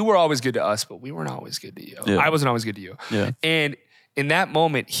 Saying, "You were always good to us, but we weren't always good to you. Yeah. I wasn't always good to you." Yeah. And in that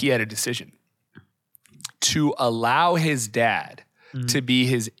moment, he had a decision to allow his dad to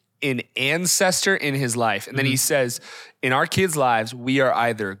be an ancestor in his life. And then he says, in our kids' lives, we are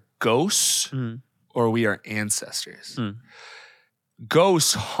either ghosts or we are ancestors.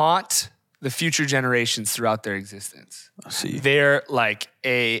 Ghosts haunt the future generations throughout their existence. I see. They're like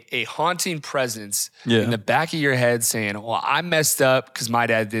a haunting presence in the back of your head saying, "Well, I messed up because my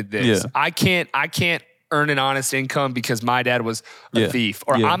dad did this. I can't earn an honest income because my dad was a thief,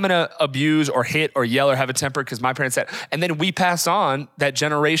 or I'm gonna abuse or hit or yell or have a temper because my parents said." And then we pass on that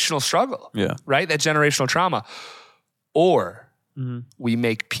generational struggle, right? That generational trauma. Or we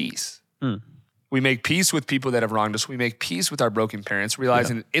make peace. We make peace with people that have wronged us. We make peace with our broken parents,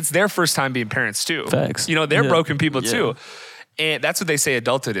 realizing it's their first time being parents too. Facts. You know, they're broken people too. And that's what they say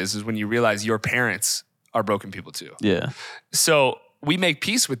adulthood is when you realize your parents are broken people too. Yeah. So we make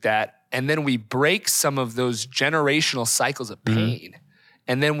peace with that, and then we break some of those generational cycles of pain,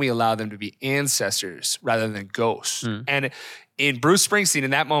 and then we allow them to be ancestors rather than ghosts. And in Bruce Springsteen,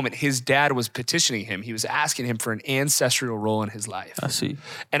 in that moment, his dad was petitioning him. He was asking him for an ancestral role in his life. I see.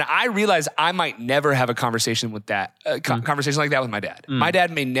 And I realized I might never have a conversation with that, conversation like that with my dad. My dad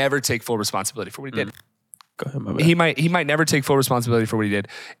may never take full responsibility for what he did. Go ahead, my bad. He might never take full responsibility for what he did,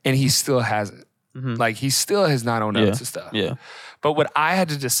 and he still hasn't. Like, he still has not owned up to stuff. Yeah. But what I had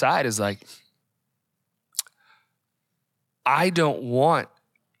to decide is like, I don't want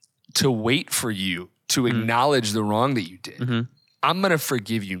to wait for you to acknowledge the wrong that you did. I'm going to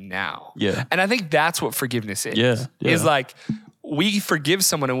forgive you now. Yeah. And I think that's what forgiveness is. Is like, we forgive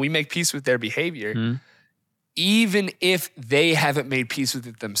someone and we make peace with their behavior, even if they haven't made peace with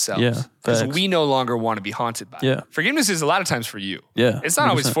it themselves. Yeah. Because we no longer want to be haunted by it. Forgiveness is a lot of times for you. Yeah. It's not 100%.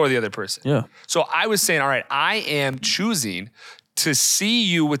 Always for the other person. Yeah. So I was saying, all right, I am choosing to see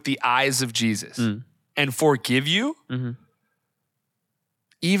you with the eyes of Jesus and forgive you,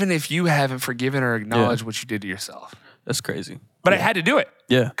 even if you haven't forgiven or acknowledged what you did to yourself. That's crazy. But I had to do it.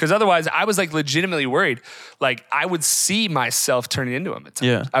 Yeah. Because otherwise I was like legitimately worried. Like, I would see myself turning into him at times.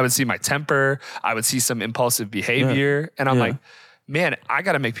 Yeah. I would see my temper. I would see some impulsive behavior. And I'm like, man, I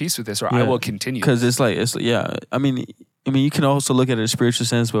got to make peace with this or I will continue. Because it's I mean, you can also look at it in a spiritual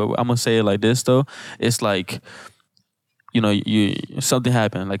sense, but I'm going to say it like this though. It's like, you know, something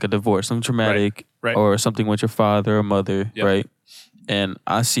happened, like a divorce, something traumatic, or something with your father or mother, right? And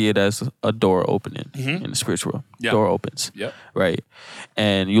I see it as a door opening in the spiritual world. Door opens, right?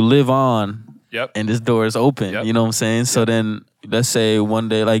 And you live on, and this door is open. You know what I'm saying? So then, let's say one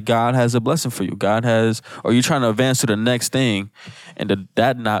day, like, God has a blessing for you. Or you're trying to advance to the next thing, and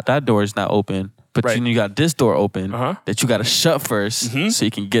that door is not open. But you got this door open that you got to shut first, so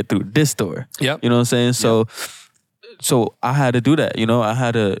you can get through this door. You know what I'm saying? So I had to do that. You know, I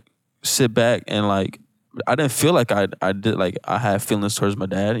had to sit back and like. I didn't feel like I did, like I had feelings towards my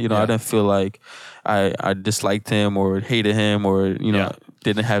dad. You know, I didn't feel like I disliked him or hated him or, you know,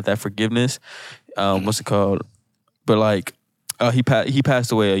 didn't have that forgiveness. What's it called? But like, he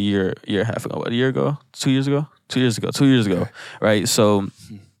passed away a year and a half ago. What, a year ago? 2 years ago? 2 years ago. 2 years ago. Right. So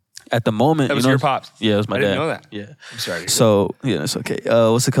at the moment, that was your pops. Yeah, it was my dad. I didn't know that. Yeah. I'm sorry. So yeah, it's okay.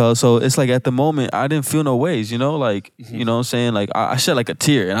 What's it called? So it's like at the moment, I didn't feel no ways, you know, like, you know what I'm saying? Like I shed like a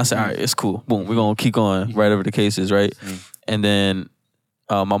tear and I said, all right, it's cool. Boom. We're going to keep going right over the cases. Right. And then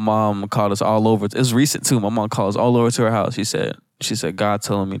my mom called us all over. It was recent too. My mom called us all over to her house. She said, God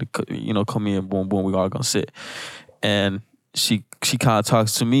telling me to, you know, come in, boom, boom, we all going to sit. And she kind of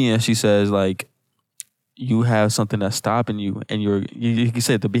talks to me and she says like, you have something that's stopping you, and you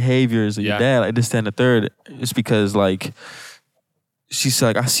said the behaviors of your dad, like this, that, and the third, it's because like she's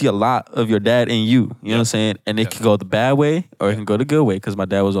like, I see a lot of your dad in you. You know what I'm saying? And it can go the bad way or it can go the good way, because my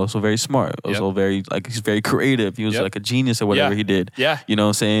dad was also very smart. Also very, like, he's very creative. He was like a genius at whatever he did. Yeah. You know what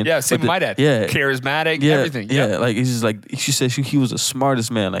I'm saying? Yeah, same with my dad. Yeah. Charismatic, everything. Yeah. Like, he's just like, she said he was the smartest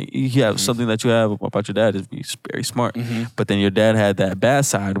man. Like, you have something that you have about your dad is he's very smart. But then your dad had that bad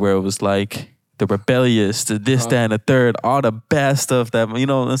side where it was like the rebellious, the this, that, and the third, all the bad stuff that, you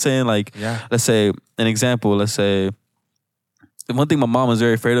know what I'm saying? Like, let's say, an example, let's say, the one thing my mom was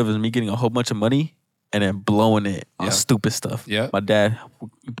very afraid of is me getting a whole bunch of money and then blowing it on stupid stuff. Yeah. My dad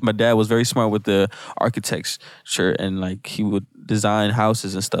was very smart with the architecture, and like he would design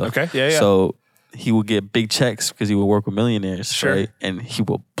houses and stuff. Okay. Yeah. So he would get big checks because he would work with millionaires. Sure. Right? And he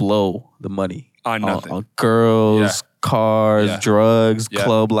would blow the money on nothing. On girls, cars, drugs,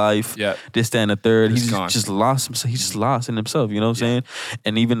 club life, this, that, and the third. He just lost himself. He just lost in himself. You know what I'm saying?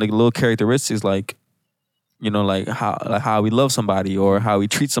 And even the little characteristics, like, you know, like how we love somebody or how we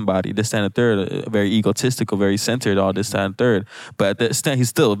treat somebody, this, that, and the third, very egotistical, very centered, all this, that, and third. But at the extent, he's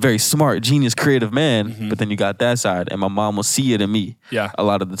still a very smart, genius, creative man. But then you got that side, and my mom will see it in me. Yeah. A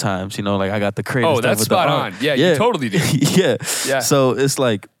lot of the times, you know, like I got the creative stuff. Oh, that's spot on. Yeah, you totally do. Yeah. So it's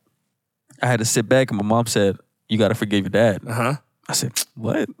like I had to sit back, and my mom said, "You got to forgive your dad." I said,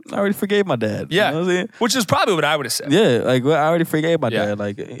 what? I already forgave my dad. Yeah. You know what I'm saying? Which is probably what I would have said. Yeah. Like, well, I already forgave my dad.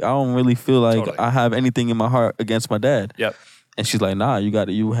 Like, I don't really feel like I have anything in my heart against my dad. Yep. And she's like, nah,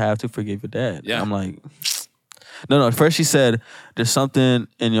 you have to forgive your dad. Yeah. I'm like, no. First she said, there's something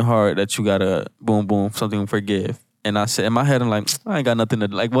in your heart that you gotta boom, something to forgive. And I said, in my head, I'm like, I ain't got nothing to,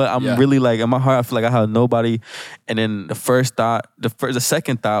 like, what? I'm really like, in my heart, I feel like I have nobody. And then the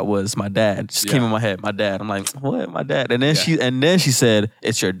second thought was my dad. Just came in my head, my dad. I'm like, what? My dad. And then she said,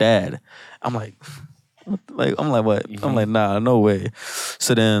 it's your dad. I'm like, what? I'm like, what? I'm like, nah, no way.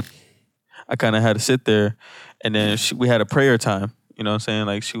 So then I kind of had to sit there, and then we had a prayer time. You know what I'm saying?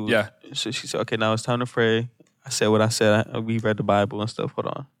 Like, she said, okay, now it's time to pray. I said what I said. We read the Bible and stuff. Hold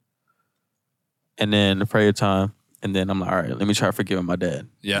on. And then the prayer time. And then I'm like, all right, let me try forgiving my dad.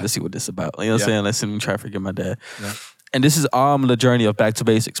 Yeah. Let's see what this is about. You know what I'm saying? Let me try to forgive my dad. Yeah. And this is the journey of back to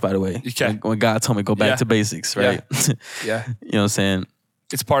basics, by the way. Okay. When God told me go back to basics, right? Yeah. You know what I'm saying?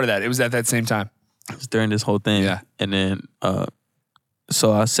 It's part of that. It was at that same time. It was during this whole thing. Yeah. And then,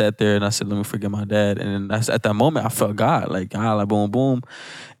 so I sat there and I said, let me forgive my dad. And then at that moment, I felt God, like boom, boom.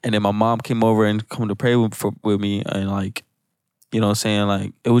 And then my mom came over and come to pray with me, and like, you know what I'm saying?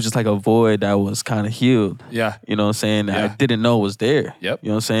 Like, it was just like a void that was kind of healed. Yeah. You know what I'm saying? That I didn't know was there. Yep. You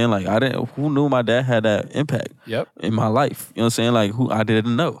know what I'm saying? Like, who knew my dad had that impact in my life? You know what I'm saying? Like, I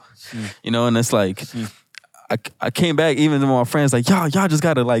didn't know. You know, and it's like, I came back, even to my friends, like, y'all just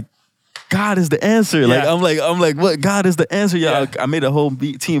gotta, like, God is the answer. Like, I'm like, what? God is the answer. Yeah. I made a whole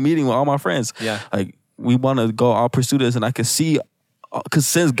team meeting with all my friends. Yeah. Like, we want to go all pursue this, and I could see, because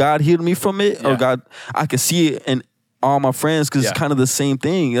since God healed me from it, or I could see it in all my friends, because it's kind of the same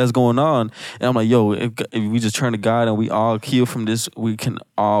thing that's going on. And I'm like, yo, if we just turn to God and we all heal from this, we can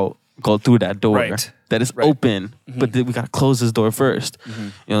all go through that door that is open. But then we got to close this door first. You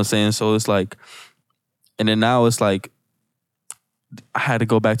know what I'm saying? So it's like, and then now it's like, I had to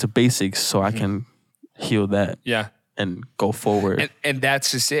go back to basics so I can heal that. Yeah. And go forward. And that's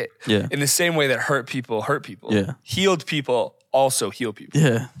just it. Yeah. In the same way that hurt people. Yeah. Healed people also heal people.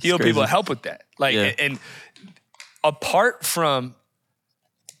 Yeah. Healed people help with that. Like, and apart from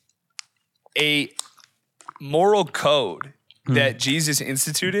a moral code that Jesus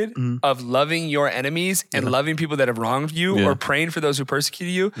instituted of loving your enemies and loving people that have wronged you or praying for those who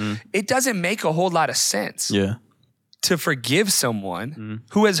persecuted you, it doesn't make a whole lot of sense to forgive someone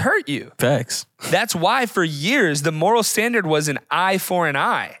who has hurt you. Facts. That's why for years the moral standard was an eye for an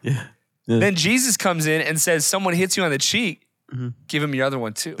eye. Yeah. Then Jesus comes in and says, someone hits you on the cheek, give him your other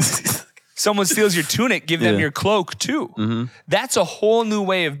one too. Someone steals your tunic, give them your cloak too. That's a whole new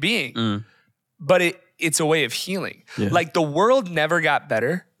way of being. But it's a way of healing. Yeah. Like, the world never got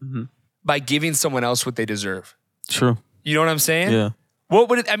better by giving someone else what they deserve. True. You know what I'm saying? Yeah. What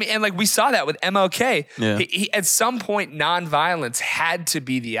would it, I mean, and like we saw that with MLK. Yeah. He, at some point, nonviolence had to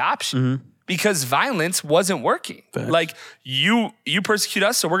be the option because violence wasn't working. Facts. Like, you persecute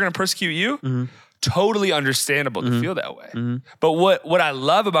us, so we're going to persecute you. Totally understandable to feel that way. But what I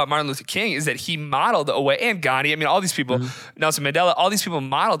love about Martin Luther King is that he modeled a way, and Gandhi, I mean, all these people, Nelson Mandela, all these people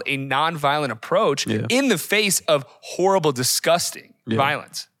modeled a nonviolent approach in the face of horrible, disgusting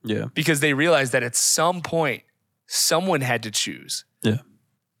violence. Yeah. Because they realized that at some point, someone had to choose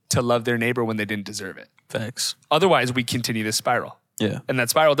to love their neighbor when they didn't deserve it. Facts. Otherwise, we continue this spiral. Yeah. And that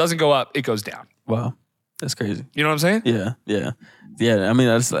spiral doesn't go up, it goes down. Wow. That's crazy. You know what I'm saying? Yeah. I mean,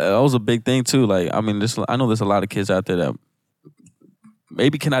 that was a big thing too. Like, I mean, I know there's a lot of kids out there that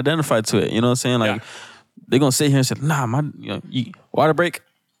maybe can identify to it. You know what I'm saying? Like, they're gonna sit here and say, "Nah, water break."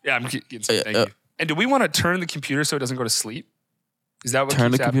 Yeah, I'm getting some. Thank you. And do we want to turn the computer so it doesn't go to sleep? Is that what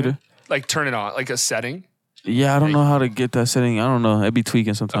turn keeps the happening? computer? Like turn it on, like a setting? Yeah, I don't know how to get that setting. I don't know. It'd be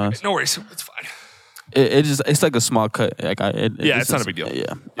tweaking sometimes. Okay, no worries, it's fine. It's like a small cut. Like it's not a big deal.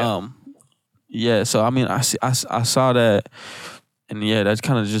 Yeah. So I mean, I saw that, and that's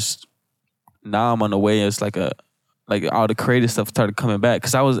kind of just now I'm on the way. It's like all the creative stuff started coming back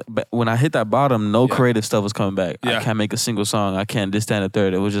because when I hit that bottom, no creative stuff was coming back. I can't make a single song. I can't this, that, and the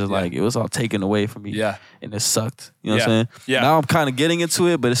third. It was just like it was all taken away from me. Yeah, and it sucked. You know what I'm saying? Yeah. Now I'm kind of getting into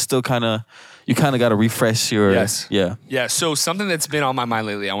it, but it's still kind of you kind of got to refresh your yeah. So something that's been on my mind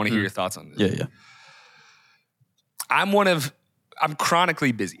lately. I want to hear your thoughts on this. Yeah. I'm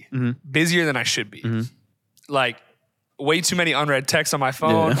chronically busy, busier than I should be. Like way too many unread texts on my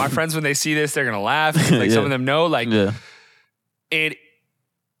phone. My friends, when they see this, they're gonna laugh. Like some of them know. Like, and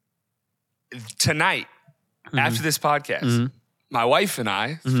tonight after this podcast, my wife and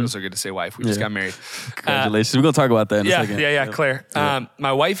I. It feels so good to say wife. We just got married. Congratulations. We're gonna talk about that in a second. Yeah, Claire.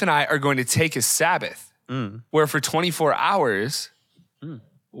 My wife and I are going to take a Sabbath, where for 24 hours,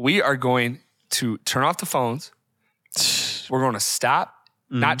 we are going to turn off the phones. We're going to stop,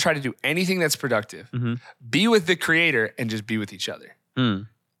 not try to do anything that's productive, be with the creator, and just be with each other.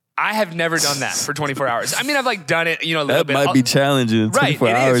 I have never done that for 24 hours. I mean, I've like done it, a little bit. That might be challenging. 24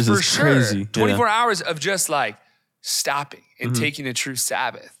 hours is for crazy. 24 hours of just like stopping and taking a true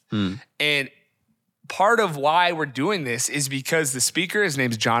Sabbath. And part of why we're doing this is because the speaker, his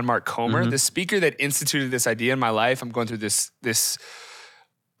name is John Mark Comer, the speaker that instituted this idea in my life. I'm going through this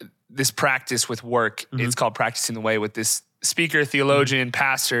practice with work. It's called Practicing the Way with this speaker, theologian,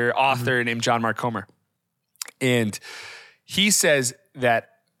 pastor, author named John Mark Comer. And he says that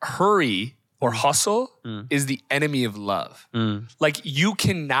hurry or hustle is the enemy of love. Like you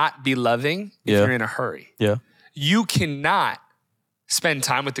cannot be loving if you're in a hurry. Yeah. You cannot spend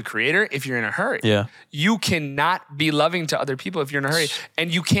time with the creator if you're in a hurry. Yeah. You cannot be loving to other people if you're in a hurry.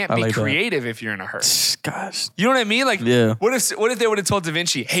 And you can't be creative if you're in a hurry. Gosh. You know what I mean? Like, what if they would have told Da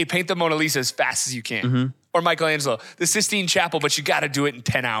Vinci, hey, paint the Mona Lisa as fast as you can? Or Michelangelo, the Sistine Chapel, but you got to do it in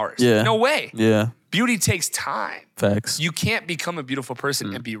 10 hours. Yeah. No way. Yeah. Beauty takes time. Facts. You can't become a beautiful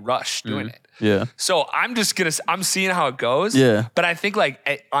person and be rushed doing it. Yeah. So I'm seeing how it goes. Yeah. But I think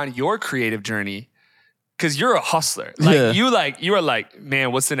like on your creative journey, because you're a hustler. Like you are like,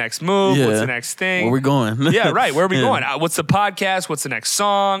 man, what's the next move? Yeah. What's the next thing? Where we going? Yeah, right. Where are we going? What's the podcast? What's the next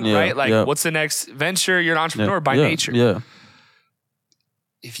song? Right? Like, what's the next venture? You're an entrepreneur by nature. Yeah.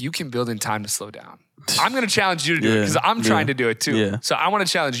 If you can build in time to slow down, I'm going to challenge you to do it because I'm trying to do it too. Yeah. So I want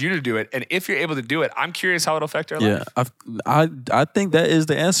to challenge you to do it. And if you're able to do it, I'm curious how it'll affect our life. I think that is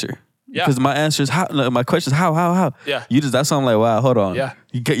the answer. Yeah. Because my answer is how. My question is how. Yeah. That's why I'm like, wow, hold on. Yeah.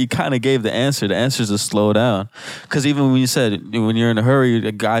 You kind of gave the answer. The answer is to slow down. Because even when you said when you're in a hurry,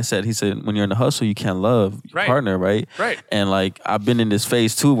 the guy said when you're in a hustle, you can't love your partner, right? Right. And like I've been in this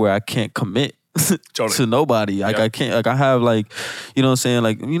phase too where I can't commit. To nobody. Like I can't, like I have like, you know what I'm saying?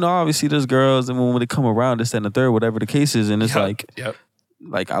 Like, obviously there's girls and when they come around, this, that, and the third, whatever the case is. And it's like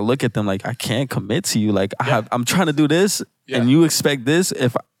I look at them like I can't commit to you. Like I'm trying to do this and you expect this.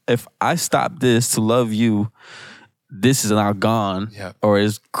 If I stop this to love you, this is now gone or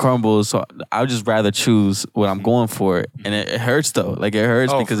it crumbles. So I would just rather choose what I'm going for. And it hurts though. Like it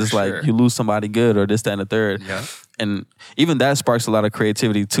hurts because it's like you lose somebody good or this, that, and the third. Yeah. And even that sparks a lot of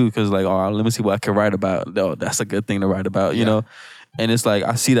creativity too. Because like, let me see what I can write about. Oh, that's a good thing to write about, you know? And it's like,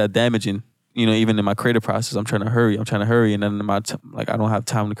 I see that damaging, even in my creative process. I'm trying to hurry. And then I don't have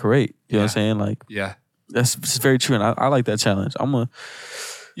time to create. You know what I'm saying? Like, that's very true. And I like that challenge.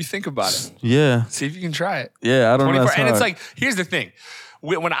 You think about it. Yeah. See if you can try it. Yeah, I don't know. And it's like, here's the thing.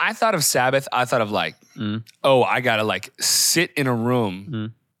 When I thought of Sabbath, I thought of like, I got to like sit in a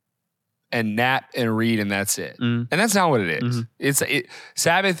room and nap and read and that's it. And that's not what it is.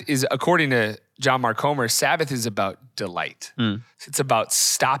 Sabbath is, according to John Mark Comer, Sabbath is about delight. It's about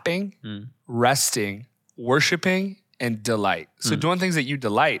stopping, resting, worshiping, and delight. So doing things that you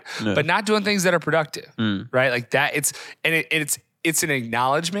delight, but not doing things that are productive, right? Like that. It's an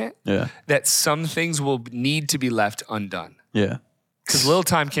acknowledgement that some things will need to be left undone. Yeah. Because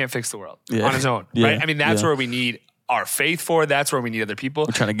LilTime can't fix the world on his own, right? I mean, that's where we need our faith for. That's where we need other people.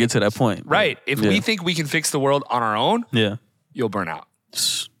 We're trying to get to that point. Right. If we think we can fix the world on our own, you'll burn out.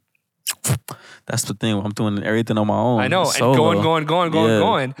 That's the thing. I'm doing everything on my own. I know. Solo. And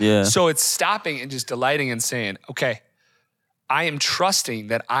going. Yeah. So it's stopping and just delighting and saying, okay, I am trusting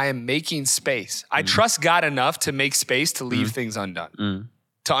that I am making space. I trust God enough to make space to leave things undone,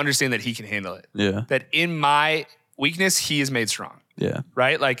 to understand that he can handle it. Yeah. That in my weakness, he is made strong. Yeah.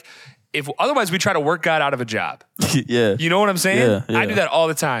 Right? Like, if otherwise we try to work God out of a job. Yeah. You know what I'm saying? Yeah. I do that all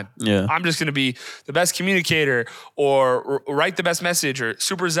the time. Yeah. I'm just going to be the best communicator or write the best message or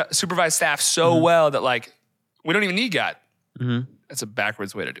supervise staff so well that like, we don't even need God. That's a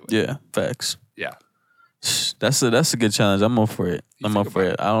backwards way to do it. Yeah. Facts. Yeah. That's a good challenge. I'm up for it. I'm up for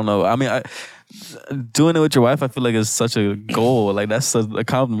it. I don't know. I mean, doing it with your wife, I feel like it's such a goal. Like that's a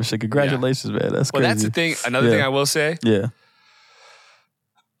accomplishment. Congratulations, man. That's crazy. Well, that's the thing. Another thing I will say. Yeah.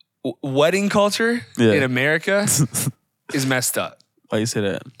 Wedding culture in America is messed up. Why you say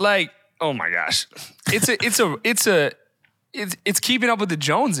that? Like, oh my gosh, it's keeping up with the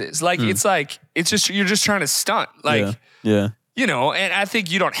Joneses. Like, it's just you're just trying to stunt. Like, you know, and I think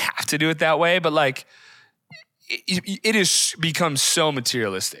you don't have to do it that way, but like, it has become so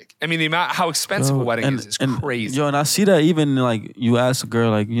materialistic. I mean, the amount how expensive a wedding is crazy. Yo, and I see that even like you ask a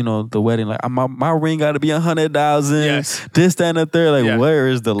girl, like, you know, the wedding, like my ring got to be 100,000. Yes. This, that, and the third. Like, where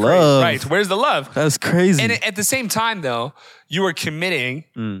is the love? Right. Where's the love? That's crazy. And at the same time, though, you are committing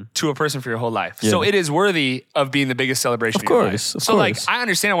to a person for your whole life. Yeah. So it is worthy of being the biggest celebration of your life. Of so course. like, I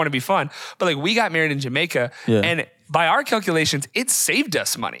understand I want to be fun, but like we got married in Jamaica and by our calculations, it saved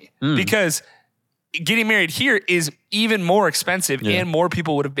us money because getting married here is even more expensive and more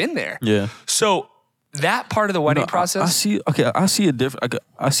people would have been there. Yeah. So that part of the wedding process. I see a different,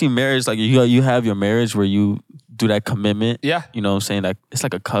 I see marriage, like you have your marriage where you do that commitment. Yeah. You know what I'm saying? Like, it's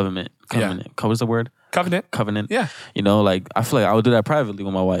like a covenant. What's the word? Covenant. Yeah. You know, like, I feel like I would do that privately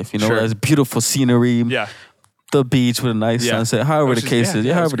with my wife. You know, Sure. there's beautiful scenery. Yeah. The beach with a nice sunset, however the case is.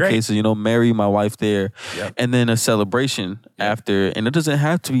 However the case is, you know, marry my wife there. Yep. And then a celebration after. And it doesn't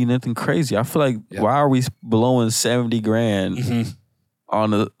have to be nothing crazy. I feel like, why are we blowing 70 grand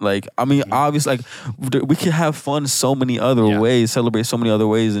on a, like, I mean, obviously, like, we can have fun so many other ways, celebrate so many other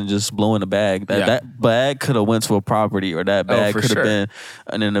ways than just blowing a bag. That bag could have went to a property, or that bag could have been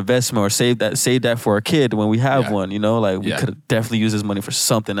an investment, or save that for a kid when we have one, you know? Like, we could have definitely used this money for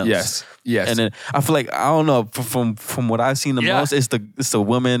something else. Yes. And then I feel like, I don't know, from what I've seen the most, it's the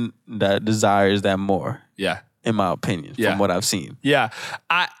woman that desires that more. Yeah. In my opinion, from what I've seen. Yeah.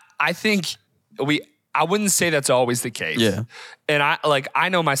 I think I wouldn't say that's always the case. Yeah. And I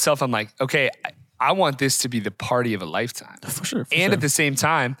know myself, I'm like, okay, I want this to be the party of a lifetime. For sure. At the same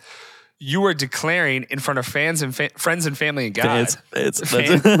time, you are declaring in front of fans and friends and family and God.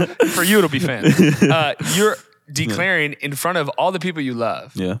 For you, it'll be fans. You're declaring in front of all the people you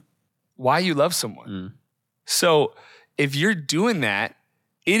love. Yeah. Why you love someone. So if you're doing that,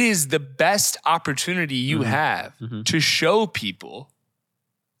 it is the best opportunity you have to show people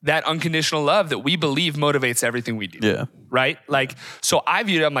that unconditional love that we believe motivates everything we do. Yeah. Right? Like, so I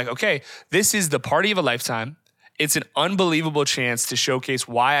viewed it, I'm like, okay, this is the party of a lifetime. It's an unbelievable chance to showcase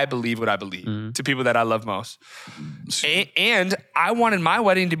why I believe what I believe to people that I love most. And I wanted my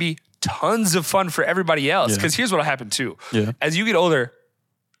wedding to be tons of fun for everybody else. Because here's what'll happen too. Yeah. As you get older,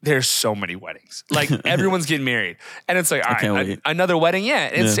 there's so many weddings. Like, everyone's getting married. And it's like, all right, another wedding. Yeah.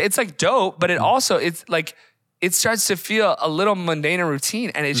 It's like dope, but it's like, it starts to feel a little mundane and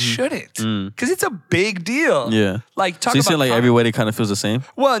routine, and it shouldn't, because it's a big deal. Yeah. Like, talk so you about saying like every wedding kind of feels the same?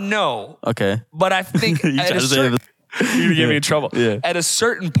 Well, no. Okay. But I think you at a certain, you're getting me in trouble. Yeah. At a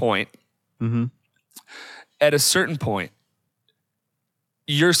certain point,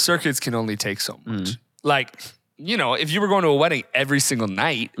 your circuits can only take so much. Like, you know, if you were going to a wedding every single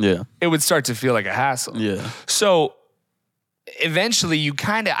night, it would start to feel like a hassle. Yeah. So eventually you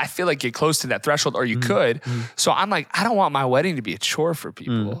kind of, I feel like, get close to that threshold, or you could. So I'm like, I don't want my wedding to be a chore for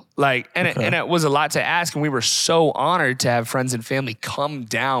people. Like, and it was a lot to ask. And we were so honored to have friends and family come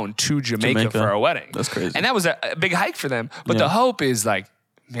down to Jamaica. For our wedding. That's crazy. And that was a big hike for them. But the hope is like,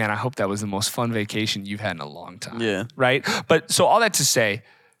 man, I hope that was the most fun vacation you've had in a long time. Yeah. Right. But so all that to say,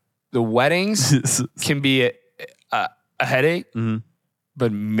 the weddings can be a headache,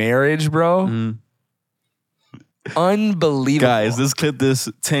 but marriage, bro, unbelievable. Guys, let's clip this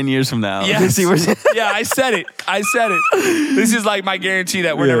 10 years from now. Yes. Yeah, I said it. This is like my guarantee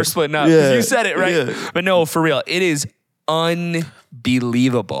that we're never splitting up. You said it, right? Yeah. But no, for real, it is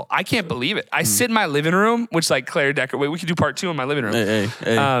unbelievable. I can't believe it. I sit in my living room, which, like, Claire Decker, we could do part 2 in my living room.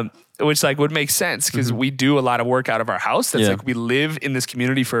 Hey. Which, like, would make sense because we do a lot of work out of our house. That's like, we live in this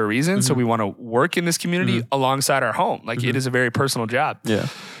community for a reason. So we want to work in this community alongside our home. Like, it is a very personal job. Yeah.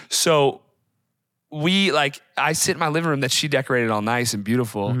 So I sit in my living room that she decorated all nice and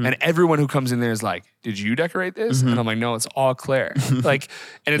beautiful. And everyone who comes in there is like, did you decorate this? And I'm like, no, it's all Claire. And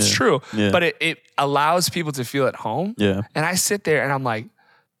it's true. Yeah. But it allows people to feel at home. Yeah. And I sit there and I'm like,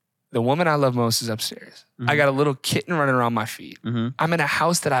 the woman I love most is upstairs. I got a little kitten running around my feet. I'm in a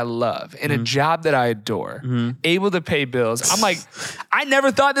house that I love, in a job that I adore, able to pay bills. I'm like, I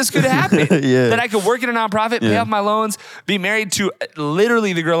never thought this could happen. That I could work in a nonprofit, pay off my loans, be married to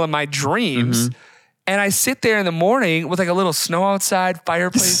literally the girl of my dreams. And I sit there in the morning with like a little snow outside,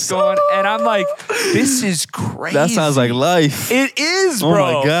 fireplace going, and I'm like, this is crazy. That sounds like life. It is, bro.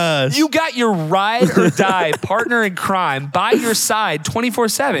 Oh my gosh. You got your ride or die partner in crime by your side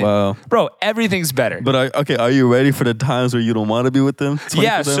 24/7. Wow. Bro, everything's better. But are you ready for the times where you don't want to be with them?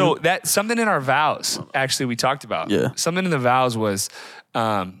 Yeah, so that's something in our vows, actually, we talked about. Yeah. Something in the vows was,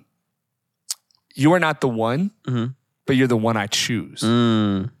 you are not the one, but you're the one I choose.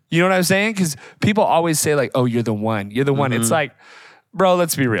 You know what I'm saying? Because people always say like, oh, you're the one. You're the one. It's like, bro,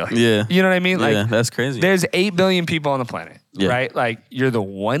 let's be real. Yeah. You know what I mean? Like, that's crazy. There's 8 billion people on the planet, right? Like, you're the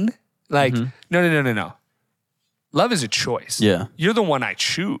one? Like, no. Love is a choice. Yeah. You're the one I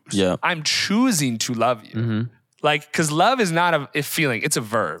choose. Yeah. I'm choosing to love you. Like, because love is not a feeling, it's a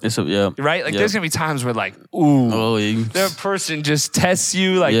verb. Right? Like, there's going to be times where like, ooh, the person just tests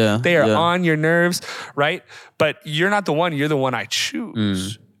you. Like, they are on your nerves, right? But you're not the one, you're the one I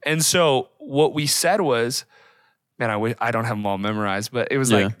choose. And so what we said was, man, I don't have them all memorized, but it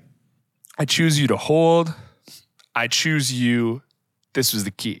was like, I choose you to hold. I choose you. This was the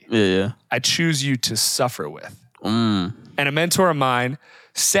key. I choose you to suffer with. And a mentor of mine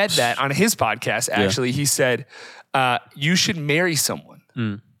said that on his podcast, actually. He said, you should marry someone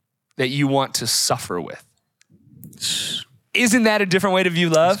that you want to suffer with. Isn't that a different way to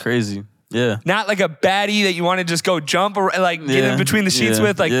view love? That's crazy. Yeah. Not like a baddie that you want to just go jump or like get in between the sheets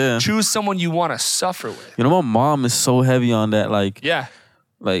with. Like choose someone you want to suffer with. You know, my mom is so heavy on that. Like,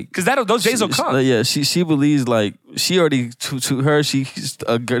 like, because those days will come. She believes like she already to her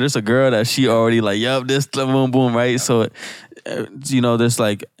there's a girl that she already like this boom boom right. So there's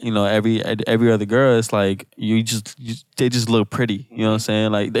like every other girl it's like they just look pretty. You know what I'm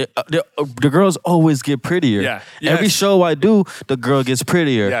saying? Like the girls always get prettier. Yeah. Yes. Every show I do, the girl gets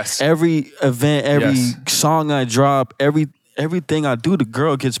prettier. Yes. Every event, every song I drop, everything I do, the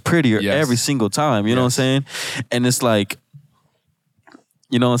girl gets prettier every single time. You know what I'm saying? And it's like.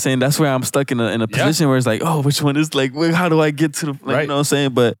 You know what I'm saying? That's where I'm stuck in a position where it's like, oh, which one is like, how do I get to the, you know what I'm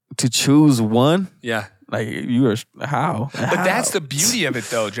saying? But to choose one, like you are, how? But that's the beauty of it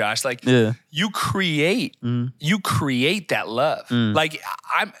though, Josh. Like you create that love. Like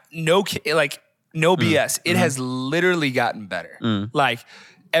I'm no BS. It has literally gotten better. Like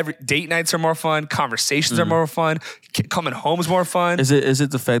every date nights are more fun. Conversations are more fun. Coming home is more fun. Is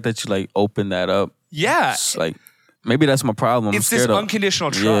it the fact that you like open that up? Yeah. It's like, maybe that's my problem. It's this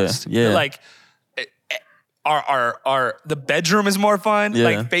unconditional trust. Yeah. Like, the bedroom is more fun.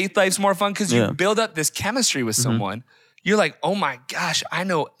 Like, faith life's more fun because you build up this chemistry with someone. You're like, oh my gosh, I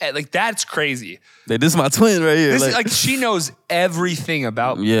know. Like, that's crazy. Like, this is my twin right here. This is like she knows everything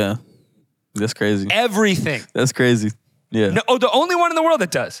about me. Yeah, that's crazy. Everything. That's crazy. Yeah. No, the only one in the world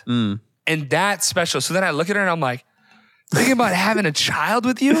that does. And that's special. So then I look at her and I'm like, thinking about having a child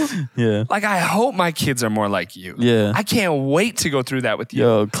with you? Yeah. Like, I hope my kids are more like you. Yeah. I can't wait to go through that with you.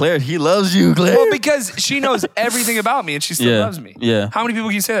 Yo, Claire, he loves you, Claire. Well, because she knows everything about me and she still loves me. Yeah. How many people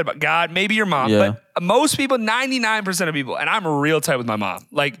can you say that about? God, maybe your mom. But most people, 99% of people, and I'm real tight with my mom.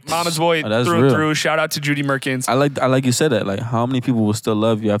 Like, mama's boy through and through. Shout out to Judy Merkins. I like you said that. Like, how many people will still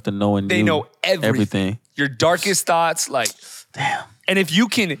love you after knowing they know everything. Your darkest thoughts, like. Damn. And if you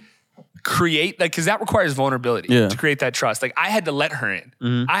can create, like, because that requires vulnerability to create that trust. Like, I had to let her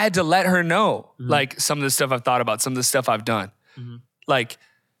in. I had to let her know, like, some of the stuff I've thought about, some of the stuff I've done. Like,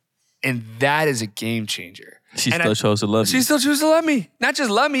 and that is a game changer. She still chose to love you. She still chooses to love me. Not just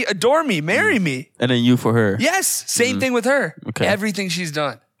love me, adore me, marry me. And then you for her. Yes. Same thing with her. Okay. Everything she's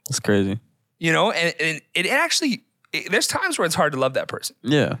done. That's crazy. You know, and it actually, there's times where it's hard to love that person.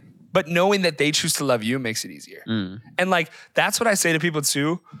 Yeah. But knowing that they choose to love you makes it easier. And like, that's what I say to people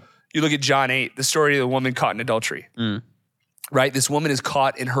too. You look at John 8, the story of the woman caught in adultery. Right? This woman is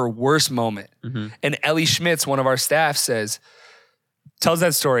caught in her worst moment. And Ellie Schmitz, one of our staff, tells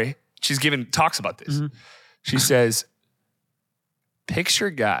that story. Talks about this. She says, picture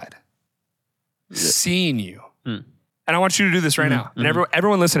God seeing you. And I want you to do this right now. And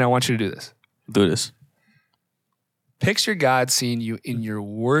everyone listening, I want you to do this. Do this. Picture God seeing you in your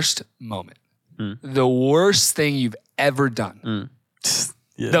worst moment. The worst thing you've ever done.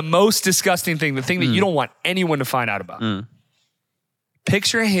 The most disgusting thing, the thing that you don't want anyone to find out about.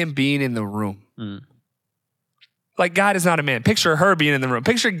 Picture him being in the room Like God is not a man. Picture her being in the room.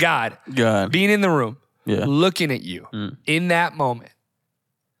 Picture God being in the room, looking at you in that moment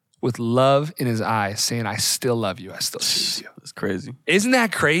with love in his eyes, saying, I still love you. I still choose you. That's crazy. Isn't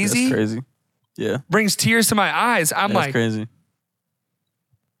that crazy? That's crazy. Yeah. Brings tears to my eyes. I'm like, crazy.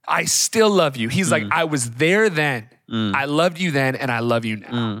 I still love you. He's like, I was there then. I loved you then and I love you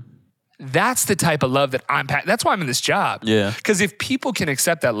now. That's the type of love that that's why I'm in this job. Yeah. Because if people can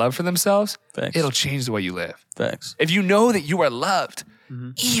accept that love for themselves, Facts. it'll change the way you live. Facts. If you know that you are loved,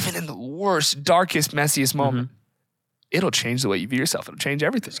 even in the worst, darkest, messiest moment, it'll change the way you view yourself. It'll change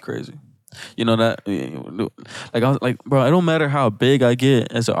everything. It's crazy. You know that, like I was like, bro, it don't matter how big I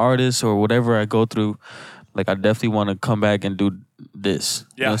get as an artist or whatever I go through. Like I definitely want to come back and do this.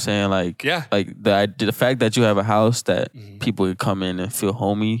 You know what I'm saying? Like, like the fact that you have a house that people could come in and feel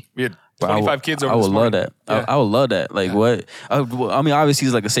homey. We had 25 kids over I this would morning. love that. I would love that. Like what? I mean, obviously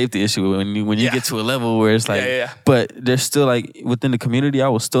it's like a safety issue when you get to a level where it's like, but there's still like within the community, I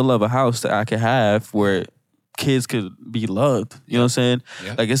would still love a house that I could have where kids could be loved. You know what I'm saying?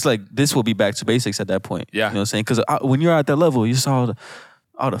 Yeah. Like it's like this will be back to basics at that point. Yeah. You know what I'm saying? Because when you're at that level, you saw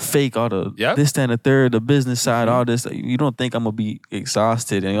all the fake, all the this, that, and the third, the business side, all this. Like, you don't think I'm gonna be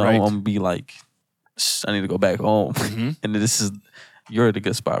exhausted and I'm gonna be like, I need to go back home. And you're at a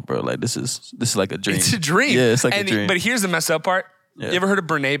good spot, bro. Like this is like a dream. It's a dream. Yeah, it's like a dream. But here's the messed up part. You ever heard of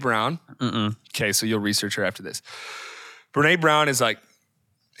Brene Brown? Okay, so you'll research her after this. Brene Brown is like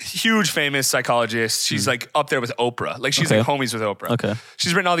huge famous psychologist. She's like up there with Oprah. Like she's like homies with Oprah. Okay.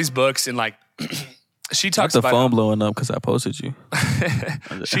 She's written all these books and like she talks about the phone blowing up because I posted you.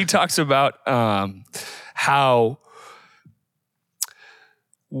 She talks about how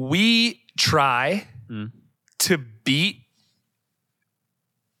we try to beat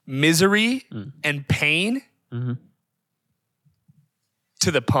misery and pain to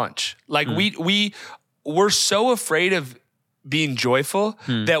the punch. Like we're so afraid of being joyful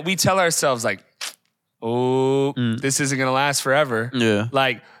that we tell ourselves like, oh, this isn't going to last forever. Yeah.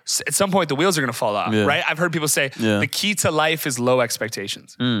 Like at some point the wheels are going to fall off, right? I've heard people say the key to life is low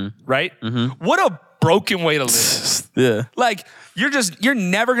expectations, right? What a broken way to live. Like you're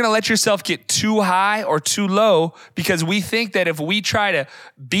never going to let yourself get too high or too low because we think that if we try to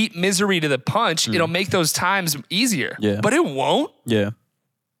beat misery to the punch, it'll make those times easier. But it won't.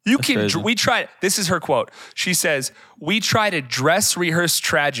 We try. This is her quote. She says, we try to dress rehearse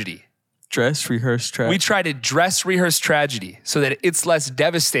tragedy. We try to dress rehearse tragedy so that it's less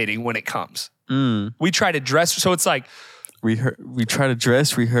devastating when it comes. We try to dress. So it's like, we try to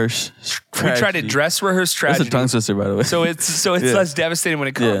dress rehearse tragedy. We try to dress rehearse tragedy. That's a tongue twister, by the way. So it's less devastating when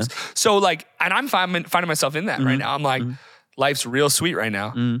it comes. So like, and I'm finding myself in that right now. I'm like, life's real sweet right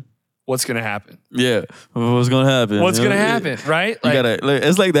now. What's gonna happen? Yeah, what's gonna happen? What's gonna happen? Right? You gotta.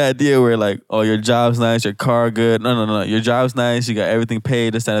 It's like the idea where like, oh, your job's nice, your car good. No. Your job's nice, you got everything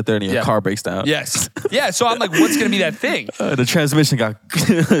paid. This, that, and the third, and your car breaks down. Yes. Yeah. So I'm like, what's gonna be that thing? The transmission got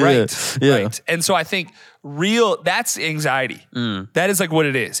right. And so I think that's anxiety. That is like what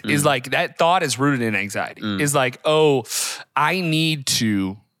it is. Is like that thought is rooted in anxiety. Is like, oh, I need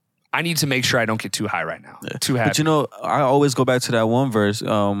to make sure I don't get too high right now. Too happy. But you know, I always go back to that one verse.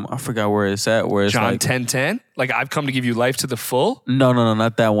 I forgot where it's at. Where it's John like 10:10. Like I've come to give you life to the full. No,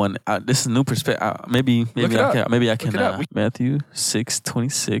 not that one. This is a new perspective. Maybe I can. Matthew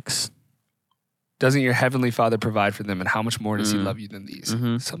 6:26. Doesn't your heavenly Father provide for them, and how much more does He love you than these?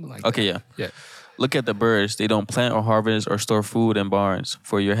 Something like that. Okay, yeah. Look at the birds. They don't plant or harvest or store food in barns,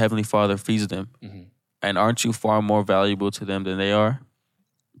 for your heavenly Father feeds them. And aren't you far more valuable to them than they are?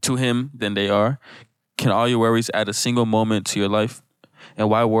 To Him than they are? Can all your worries add a single moment to your life? And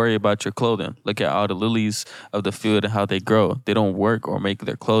why worry about your clothing? Look at all the lilies of the field and how they grow. They don't work or make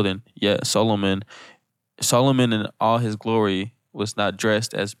their clothing. Yet Solomon in all his glory was not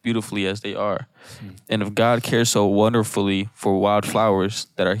dressed as beautifully as they are. And if God cares so wonderfully for wildflowers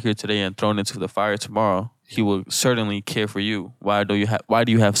that are here today and thrown into the fire tomorrow, He will certainly care for you. Why do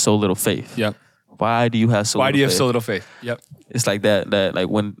you have so little faith? Yep. Why do you have so little faith? Yep. It's like that like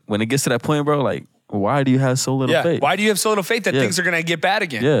when it gets to that point, bro, like, why do you have so little faith? Why do you have so little faith that things are going to get bad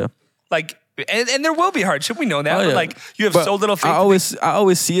again? Yeah. Like, and there will be hardship. We know that. But like, you have so little faith. I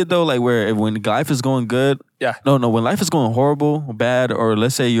always see it though, like when life is going good. Yeah. No, when life is going horrible, bad, or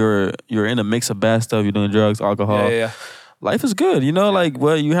let's say you're in a mix of bad stuff, you're doing drugs, alcohol. Yeah. Life is good, you know, like,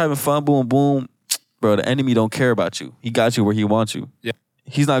 well, you having fun, boom, boom. Bro, the enemy don't care about you. He got you where he wants you. Yeah.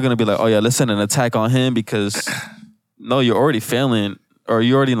 He's not going to be like, oh yeah, let's send an attack on him because no, you're already failing, or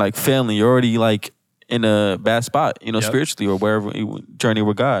you're already like failing. You're already like in a bad spot, you know, spiritually or wherever you journey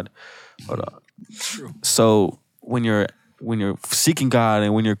with God. Hold on. True. So when you're when you're seeking God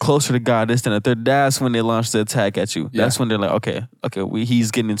and when you're closer to God, this and the third, that's when they launch the attack at you. Yeah. That's when they're like, okay,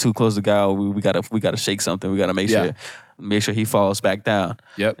 he's getting too close to God. We gotta shake something. We gotta make sure he falls back down.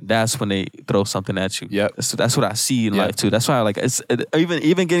 Yep. That's when they throw something at you. Yep. So that's what I see in life too. That's why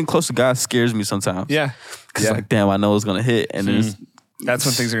even getting close to God scares me sometimes. Yeah. Because like, damn, I know it's gonna hit, and that's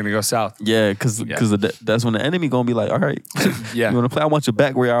when things are gonna go south. Yeah, because that's when the enemy gonna be like, all right, you want to play? I want you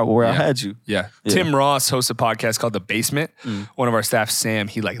back where I had you. Yeah. Tim Ross hosts a podcast called The Basement. One of our staff, Sam,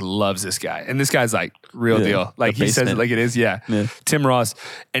 he like loves this guy, and this guy's like real deal. Like he says it like it is. Yeah. Tim Ross,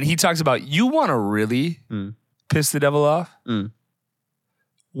 and he talks about you want to really piss the devil off.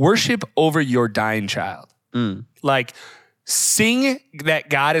 Worship over your dying child. Like. Sing that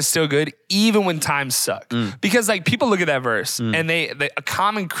God is still good even when times suck. Because like people look at that verse and a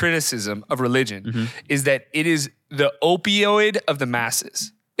common criticism of religion is that it is the opioid of the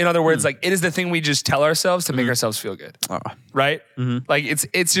masses. In other words, like it is the thing we just tell ourselves to make ourselves feel good. Right? Like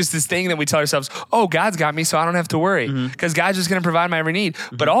it's just this thing that we tell ourselves, oh, God's got me so I don't have to worry because God's just going to provide my every need.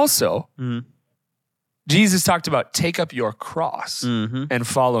 But also, Jesus talked about take up your cross and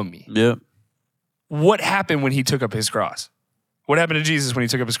follow me. Yep. What happened when he took up his cross? What happened to Jesus when he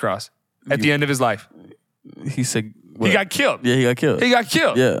took up his cross at the end of his life? He said, what? He got killed. Yeah, he got killed. He got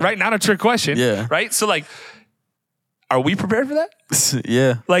killed. Yeah. Right? Not a trick question. Yeah. Right? So like, are we prepared for that?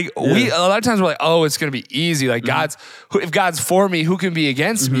 Yeah. Like a lot of times we're like, oh, it's going to be easy. Like if God's for me, who can be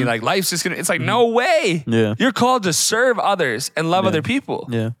against me? Like life's just going to, it's like, no way. Yeah. You're called to serve others and love other people.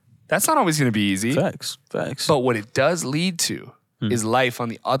 Yeah. That's not always going to be easy. Facts. But what it does lead to is life on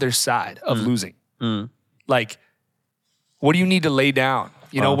the other side of losing. Like, what do you need to lay down?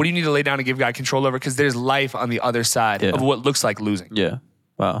 You know, what do you need to lay down to give God control over? Because there's life on the other side of what looks like losing. Yeah.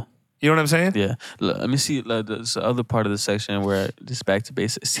 Wow. You know what I'm saying? Yeah. Let me see the other part of the section where this back to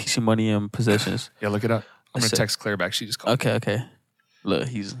basics, teaching money and possessions. Yeah, look it up. I'm going to text Claire back. She just called me. Okay. Look,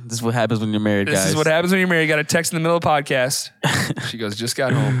 this is what happens when you're married, guys. This is what happens when you're married. You got a text in the middle of the podcast. She goes, just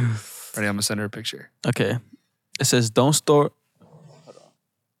got home. Ready, I'm going to send her a picture. Okay. It says, don't store.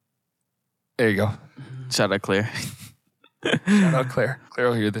 There you go. Shout out Claire. Shout out Claire. Claire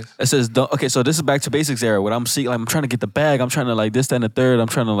will hear this. It says, okay, so this is back to basics era. What I'm seeing, like, I'm trying to get the bag. I'm trying to like this, that, and the third. I'm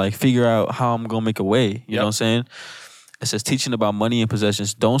trying to like figure out how I'm going to make a way. You know what I'm saying? It says, teaching about money and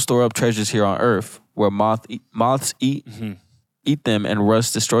possessions. Don't store up treasures here on earth where moths eat them and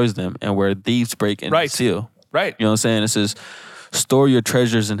rust destroys them and where thieves break and steal. Right. You know what I'm saying? It says, store your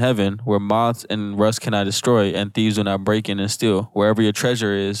treasures in heaven where moths and rust cannot destroy and thieves do not break in and steal. Wherever your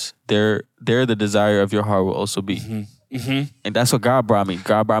treasure is, there the desire of your heart will also be. And that's what God brought me.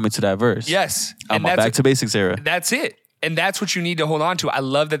 God brought me to that verse. Yes. I'm back to basics era. That's it. And that's what you need to hold on to. I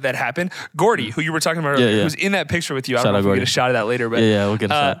love that happened. Gordy, who you were talking about earlier, who's in that picture with you. I don't know if we'll get a shot of that later. But we'll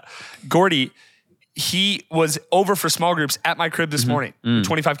get a shot. Gordy, he was over for small groups at my crib this morning.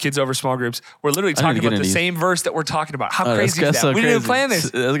 25 kids over small groups. We're literally talking about the same verse that we're talking about. How crazy is that? We didn't even plan this.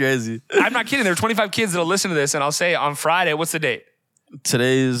 That's crazy. I'm not kidding. There are 25 kids that'll listen to this, and I'll say on Friday, what's the date?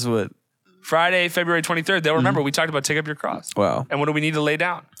 Today is what? Friday, February 23rd. They'll remember we talked about take up your cross. Wow. And what do we need to lay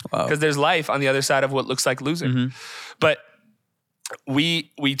down? Wow. Because there's life on the other side of what looks like losing. But we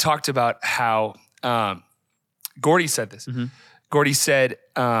talked about how Gordy said this. Gordy said,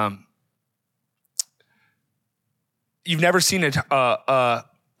 you've never seen a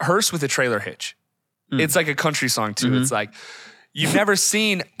hearse with a trailer hitch. It's like a country song too. It's like, you've never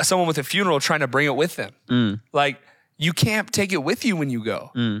seen someone with a funeral trying to bring it with them. Like, you can't take it with you when you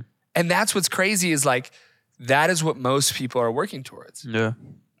go. And that's what's crazy is like, that is what most people are working towards. Yeah.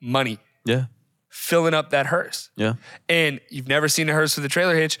 Money. Yeah. Filling up that hearse. Yeah. And you've never seen a hearse with a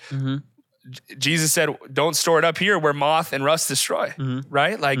trailer hitch. Jesus said, don't store it up here where moth and rust destroy.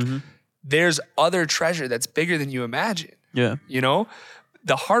 Right? Like, there's other treasure that's bigger than you imagine. Yeah. You know?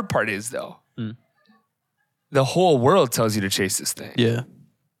 The hard part is, though, the whole world tells you to chase this thing. Yeah.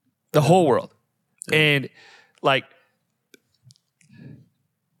 The whole world. And, like,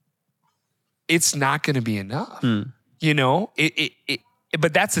 it's not going to be enough. You know?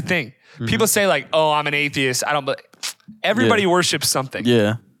 But that's the thing. People say, like, oh, I'm an atheist. I don't believe. Everybody worships something.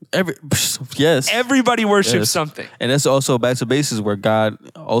 Yeah. Everybody worships something. And that's also back to basics where God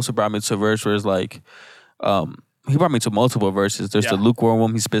also brought me to a verse where it's like, he brought me to multiple verses. There's the lukewarm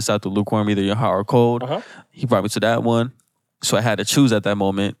one. He spits out the lukewarm, either you're hot or cold. He brought me to that one. So I had to choose at that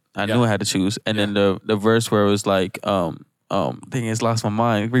moment. I knew I had to choose. And then the verse where it was like, thing has lost my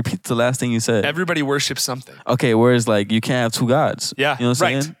mind. Repeat the last thing you said. Everybody worships something. Okay, whereas like you can't have two gods. Yeah. You know what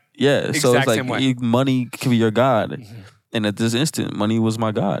I'm saying? Yeah. So it's like money can be your God. And at this instant, money was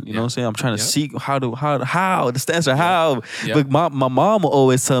my God. You know what I'm saying? I'm trying to seek how. That's the answer. How? But my mom will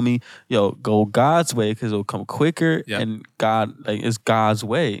always tell me, yo, go God's way because it'll come quicker. And God, like, it's God's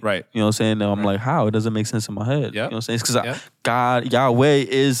way. Right. You know what I'm saying? And I'm like, how? It doesn't make sense in my head. You know what I'm saying? It's because God, Yahweh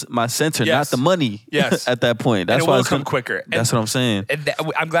is my center, not the money. At that point. That's why it's come quicker. That's what I'm saying. And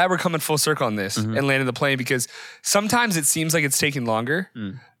I'm glad we're coming full circle on this and landing the plane, because sometimes it seems like it's taking longer.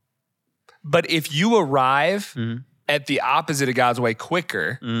 But if you arrive at the opposite of God's way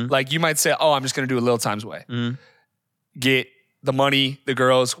quicker, like you might say, oh, I'm just going to do a LilTime's way. Get the money, the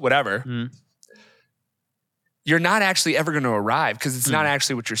girls, whatever. You're not actually ever going to arrive because it's not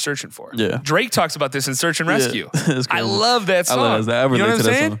actually what you're searching for. Drake talks about this in Search and Rescue. I love that song. I love that. You know what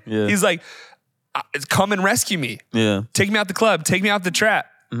I'm saying? He's like, come and rescue me. Take me out the club. Take me out the trap.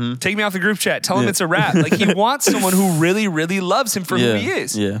 Take me out the group chat. Tell him it's a rap. Like, he wants someone who really, really loves him for who he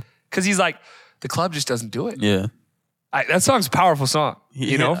is. Because he's like, the club just doesn't do it. That song's a powerful song.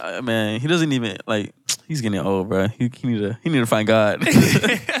 You know? Man, he doesn't even, like, he's getting old, bro. He need to find God.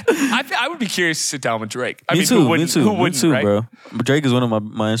 I would be curious to sit down with Drake. Me too, right? bro. But Drake is one of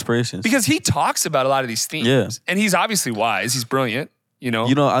my inspirations. Because he talks about a lot of these themes. And he's obviously wise. He's brilliant. You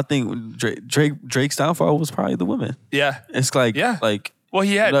know? I think Drake's downfall was probably the women. It's like, well,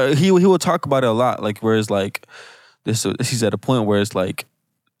 he had. He will talk about it a lot. Like, where it's like, he's at a point where it's like,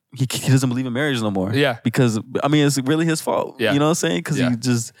 he doesn't believe in marriage no more. Because, I mean, it's really his fault. You know what I'm saying? Because he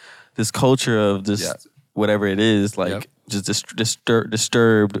just, this culture of just whatever it is, like, just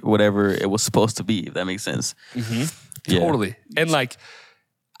disturbed whatever it was supposed to be, if that makes sense. Totally. And, like,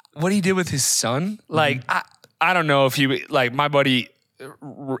 what he did with his son, like, I don't know if he, like, my buddy,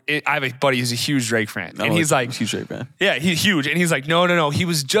 I have a buddy who's a huge Drake fan. And he's like, huge Drake fan. Yeah, he's huge. And he's like, no. He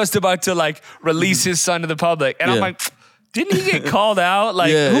was just about to, like, release his son to the public. And I'm like, didn't he get called out?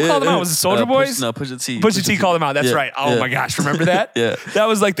 Like, who called him out? Was it Soulja Boys? Pusha T. Pusha T called him out. That's right. Oh my gosh, remember that? That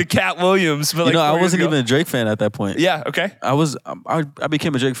was like the Cat Williams. But like, I wasn't even a Drake fan at that point. Okay. I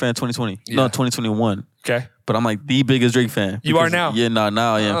became a Drake fan in 2020. No, 2021. Okay. But I'm like the biggest Drake fan. You are now? Yeah,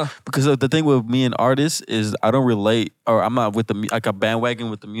 now I am. Because the thing with me and artists is I don't relate, or I'm not with like a bandwagon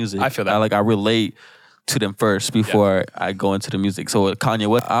with the music. I feel that. I relate to them first before I go into the music. So with Kanye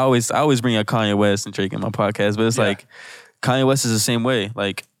West, I always bring up Kanye West and Drake in my podcast, but it's like, Kanye West is the same way.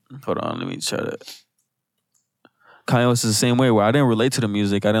 Like, hold on, let me try to. Kanye West is the same way, where I didn't relate to the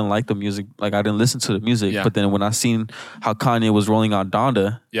music. I didn't like the music. Like, I didn't listen to the music. But then when I seen how Kanye was rolling out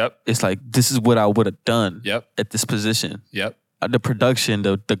Donda, it's like, this is what I would have done at this position. The production,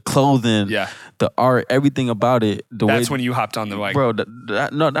 the clothing, the art, everything about it. That's when you hopped on the wagon. Bro,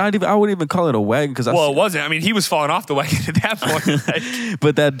 I wouldn't even call it a wagon. It wasn't. I mean, he was falling off the wagon at that point.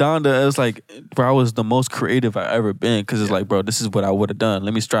 But that Donda, it was like, bro, I was the most creative I ever been, because it's like, bro, this is what I would have done.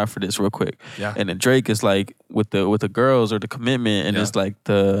 Let me strive for this real quick. And then Drake is like, with the girls or the commitment, and it's like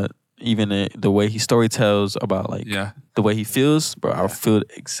the way he storytells about, like, the way he feels, bro, I feel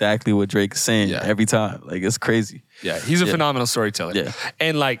exactly what Drake is saying every time. Like, it's crazy. He's a phenomenal storyteller.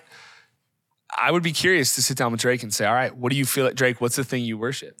 And, like, I would be curious to sit down with Drake and say, all right, what do you feel like, Drake? What's the thing you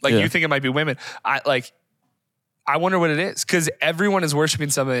worship? Like, you think it might be women. I wonder what it is, because everyone is worshiping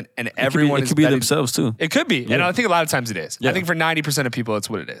something, and everyone it could be themselves too. It could be, and I think a lot of times it is. I think for 90% of people, it's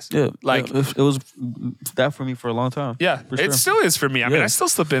what it is. It was that for me for a long time. It still is for me. I mean, I still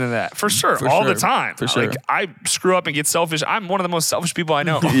slip into that for sure, all the time. For sure, like, I screw up and get selfish. I'm one of the most selfish people I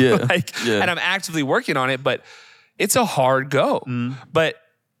know. And I'm actively working on it, but it's a hard go. But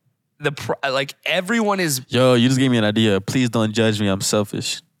like, everyone is. Yo, you just gave me an idea. Please don't judge me. I'm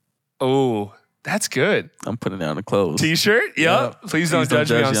selfish. Oh. That's good. I'm putting down the clothes. T-shirt? Yep. Please don't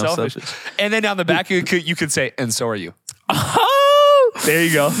judge me. I'm selfish. And then down the back, you could say, and so are you. Oh! There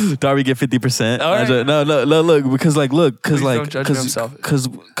you go. Darby get 50%. All right. No, look,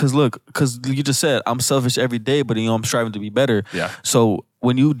 because you just said I'm selfish every day, but I'm striving to be better. So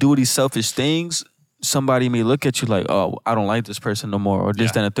when you do these selfish things, somebody may look at you like, oh, I don't like this person no more, or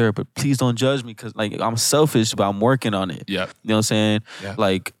this, that, and the third. But please don't judge me, because, like, I'm selfish, but I'm working on it. You know what I'm saying?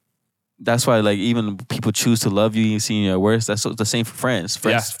 Like, that's why, like, even people choose to love you, seeing your worst. That's the same for friends.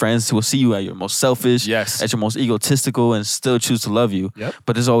 Friends will see you at your most selfish, at your most egotistical, and still choose to love you.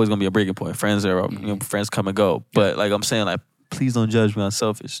 But there's always gonna be a breaking point. Friends friends come and go. But, like, I'm saying, like, please don't judge me on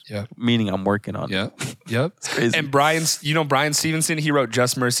selfish. Meaning I'm working on it. It's crazy. And Brian Stevenson, he wrote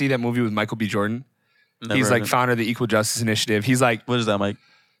Just Mercy, that movie with Michael B. Jordan. He's like founder of the Equal Justice Initiative. He's like, what is that, Mike?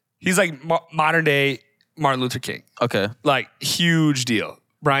 He's like modern day Martin Luther King. Okay. Like, huge deal.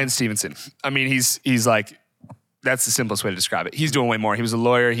 Brian Stevenson. I mean, he's like, that's the simplest way to describe it. He's doing way more. He was a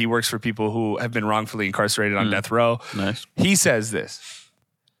lawyer. He works for people who have been wrongfully incarcerated on death row. Nice. He says this: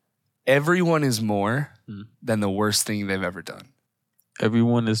 everyone is more than the worst thing they've ever done.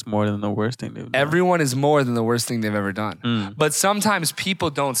 Everyone is more than the worst thing they've done. Everyone is more than the worst thing they've ever done. But sometimes people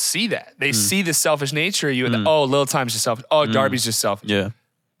don't see that. They see the selfish nature of you and LilTime's just selfish. Oh, Darby's just selfish. Yeah.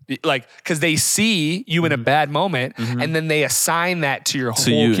 Like, because they see you in a bad moment and then they assign that to your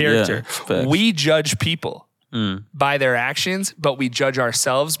whole character. Yeah, we judge people by their actions, but we judge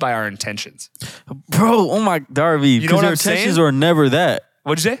ourselves by our intentions. Bro, oh my, Darby. You know what your I'm saying? intentions are never that.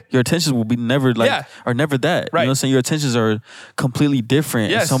 What'd you say? Your intentions will be never are never that. Right. You know what I'm saying? Your intentions are completely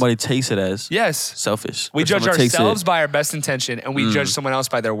different. Yes. And somebody takes it as Yes. selfish. We Or judge someone takes ourselves by our best intention and we judge someone else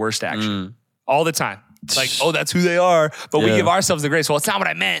by their worst action. All the time. Like, oh, that's who they are. But we give ourselves the grace. Well, it's not what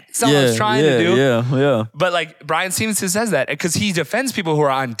I meant. It's not what I was trying to do. Yeah. But like Brian Stevenson says that because he defends people who are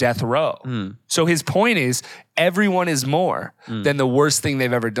on death row. So his point is everyone is more than the worst thing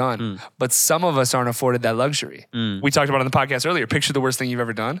they've ever done. But some of us aren't afforded that luxury. We talked about it on the podcast earlier. Picture the worst thing you've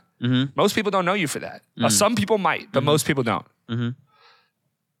ever done. Most people don't know you for that. Some people might, but most people don't.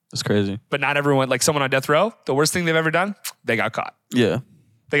 That's crazy. But not everyone, like someone on death row, the worst thing they've ever done, they got caught. Yeah.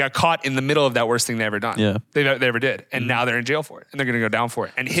 They got caught in the middle of that worst thing they ever done. Yeah. They ever did. And now they're in jail for it. And they're going to go down for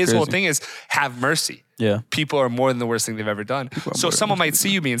it. And his whole thing is have mercy. Yeah. People are more than the worst thing they've ever done. So someone might see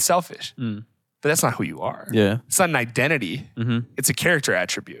you being selfish, but that's not who you are. Yeah. It's not an identity. It's a character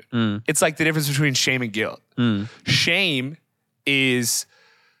attribute. It's like the difference between shame and guilt. Shame is,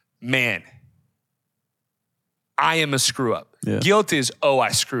 man, I am a screw up. Yeah. Guilt is, oh, I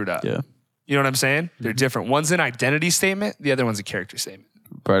screwed up. Yeah. You know what I'm saying? They're different. One's an identity statement. The other one's a character statement.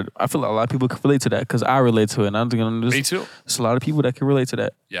 But I feel like a lot of people can relate to that because I relate to it. And I'm thinking, Me too. There's a lot of people that can relate to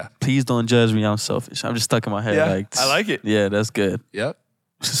that. Yeah. Please don't judge me. I'm selfish. I'm just stuck in my head. Yeah, Like, I like it. Yeah, that's good. Yep.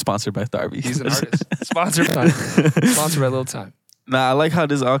 Sponsored by Darby. He's an artist. Sponsored by LilTime. Nah, I like how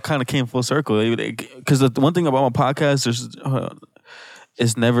this all kind of came full circle. Because the one thing about my podcast is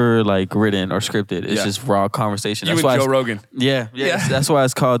it's never like written or scripted. It's just raw conversation. You that's and why Joe Rogan. Yeah. That's why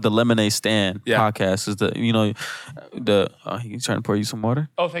it's called the Lemonade Stand Yeah. podcast. Is he's trying to pour you some water.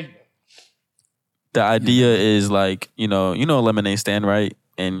 Oh, thank you. The idea is like, you know a lemonade stand, right?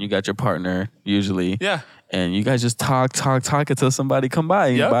 And you got your partner usually. Yeah. And you guys just talk until somebody come by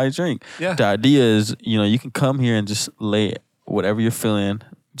and buy a drink. Yeah. The idea is, you can come here and just lay whatever you're feeling,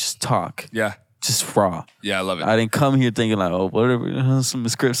 just talk. Yeah. Just raw. Yeah, I love it. I didn't come here thinking like, oh, whatever, some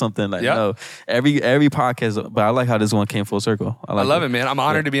script, something like. No, every podcast. But I like how this one came full circle. I love it, man. I'm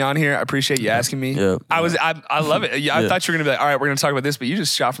honored to be on here. I appreciate you asking me. Yeah. I love it. I thought you were gonna be like, all right, we're gonna talk about this, but you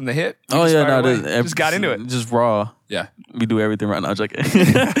just shot from the hip. You just got into it. Just raw. Yeah. We do everything right now. Joking.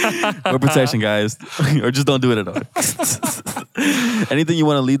 No protection, guys, or just don't do it at all. Anything you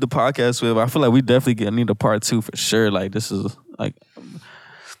want to lead the podcast with? I feel like we definitely need a part 2 for sure. Like this is like.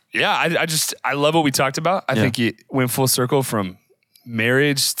 Yeah, I love what we talked about. I think it went full circle from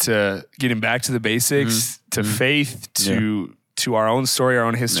marriage to getting back to the basics to faith to our own story, our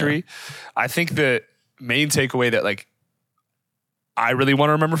own history. Yeah. I think the main takeaway that like I really want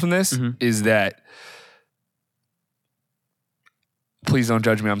to remember from this is that please don't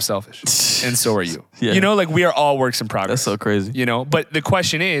judge me. I'm selfish, and so are you. Yeah. Like we are all works in progress. That's so crazy. But the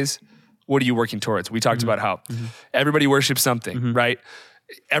question is, what are you working towards? We talked about how everybody worships something, right?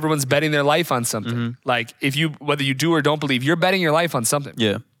 Everyone's betting their life on something. Like whether you do or don't believe, you're betting your life on something.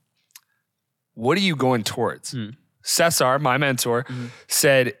 Yeah. What are you going towards? Cesar, my mentor,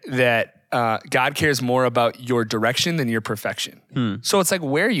 said that God cares more about your direction than your perfection. So it's like,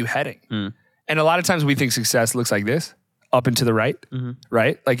 where are you heading? And a lot of times we think success looks like this, up and to the right,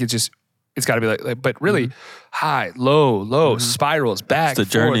 right? Like it's got to be like but really high, low, spirals, back, it's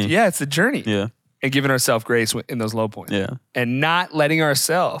the journey. Yeah, it's the journey. Yeah. And giving ourselves grace in those low points. Yeah. And not letting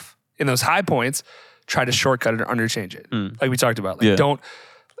ourselves, in those high points, try to shortcut it or underchange it. Like we talked about. Like don't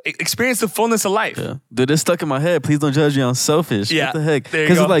experience the fullness of life. Yeah. Dude, it's stuck in my head. Please don't judge me. I'm selfish. Yeah. What the heck?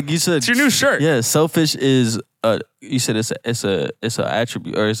 Because it's like you said. It's your new shirt. Yeah. Selfish is you said it's a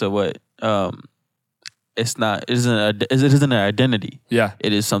attribute or it's a what? It's not. It isn't an identity. Yeah.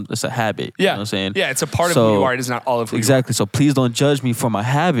 It is something. It's a habit. Yeah. You know what I'm saying? Yeah. It's a part of who you are. It is not all of who exactly. you are. So please don't judge me for my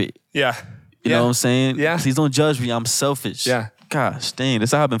habit. Yeah. You know what I'm saying? Yeah. Please don't judge me. I'm selfish. Yeah. Gosh, dang.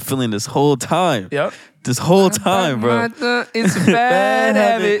 That's how I've been feeling this whole time. Yep. This whole time, bro. It's a bad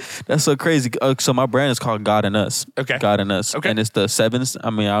habit. That's so crazy. So my brand is called God and Us. Okay. God and Us. Okay. And it's the sevens. I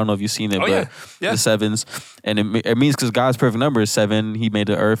mean, I don't know if you've seen it, but yeah. the sevens. And it means because God's perfect number is 7. He made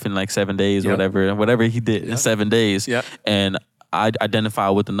the earth in like 7 days or whatever he did in 7 days. Yep. And I identify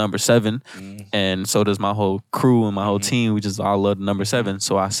with the number 7, and so does my whole crew and my whole team. We just all love the number 7.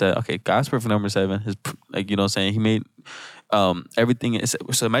 So I said, okay, God's perfect number 7. His, like, you know what I'm saying? He made everything.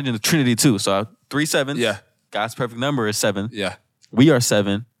 So imagine the Trinity too. So 3 sevens. Yeah. God's perfect number is 7. Yeah. We are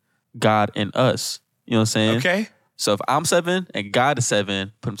 7. God in us. You know what I'm saying? Okay. So if I'm 7 and God is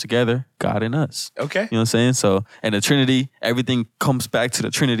 7, put them together, God in us. Okay. You know what I'm saying? So, and the Trinity, everything comes back to the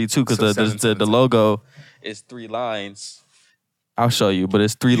Trinity too, because So the logo is 3 lines. I'll show you, but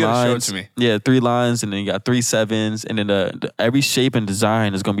it's 3 lines. Show it to me. Yeah, 3 lines, and then you got 3 sevens, and then every shape and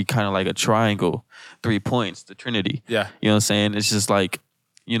design is gonna be kind of like a triangle, 3 points, the Trinity. Yeah. You know what I'm saying? It's just like,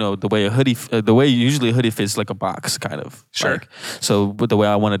 you know, the way usually a hoodie fits like a box, kind of. Sure. Like, so, but the way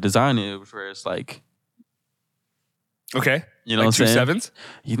I want to design it, where it's like, okay. You know like what I'm 2 saying? sevens?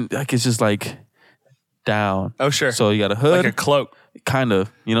 Like it's just like down. Oh, sure. So you got a hood. Like a cloak. Kind of.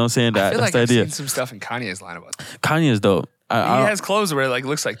 You know what I'm saying? I feel That's like the I've idea. seen some stuff in Kanye's line about that. Kanye is dope. He has clothes where it like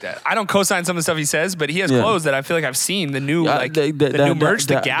looks like that. I don't co-sign some of the stuff he says, but he has clothes that I feel like I've seen. The new new merch,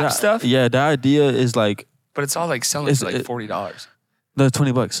 the Gap stuff. Yeah, the idea is like, but it's all like selling for like $40. no,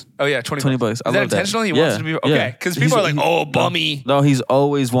 $20. Oh yeah, $20. $20. I Is love that intentional? that. He wants it to be okay. Because people are like, "Oh, bummy." No, he's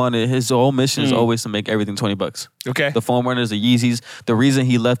always wanted. His whole mission is always to make everything $20. Okay. The foam runners, the Yeezys. The reason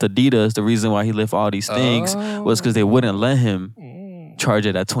he left Adidas, the reason why he left all these things was because they wouldn't let him charge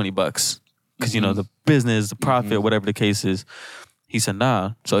it at $20. Because you know the business, the profit, whatever the case is. He said,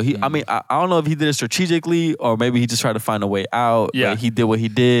 nah. So I mean, I don't know if he did it strategically or maybe he just tried to find a way out. Yeah. But he did what he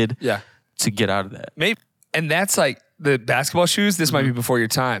did Yeah. to get out of that. Maybe. And that's like the basketball shoes. This might be before your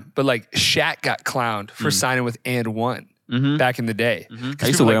time, but like Shaq got clowned for signing with And One back in the day. I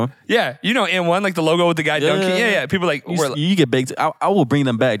used to wear them. Yeah. You know And One, like the logo with the guy dunking. Yeah. People like, You get baked. I will bring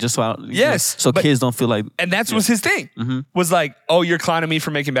them back just so so kids don't feel like. And that's was his thing. Was like, oh, you're clowning me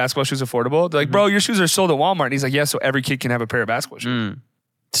for making basketball shoes affordable. They're like, bro, your shoes are sold at Walmart. And he's like, yeah, so every kid can have a pair of basketball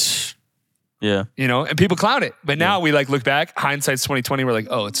shoes. Yeah. You know, and people clown it. But now we like look back, hindsight's 2020. We're like,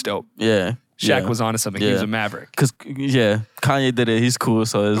 oh, it's dope. Yeah. Shaq was onto something. He was a maverick. Because, Kanye did it. He's cool.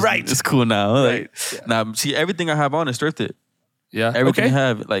 So it's cool now. Right. Like, now, see, everything I have on is thrifted. Yeah. Everything I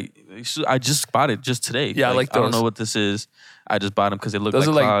have, like, I just bought it just today. Yeah, like I don't know what this is. I just bought them because they look those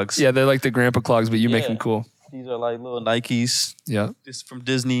like are clogs. Yeah, they're like the grandpa clogs, but you make them cool. These are like little Nikes. Yeah. This is from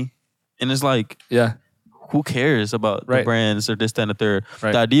Disney. And it's like, yeah, who cares about the brands or this, that, and the third?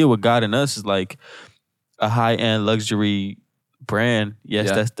 Right. The idea with God in us is like a high-end luxury brand.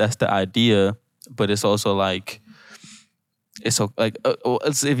 Yes, that's the idea. But it's also like, if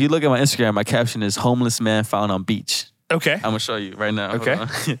you look at my Instagram, my caption is homeless man found on beach. Okay. I'm going to show you right now. Okay.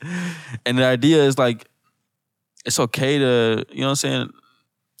 And the idea is like, it's okay to, you know what I'm saying?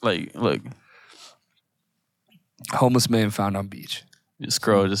 Like, look. Homeless man found on beach. You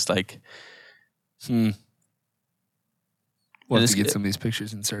scroll just like. We'll have to get some of these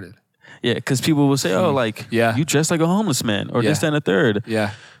pictures inserted. Yeah, because people will say, oh, like, you dress like a homeless man or this, that, and the third.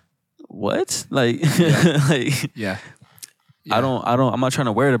 Yeah. What? Like, Yeah. I'm not trying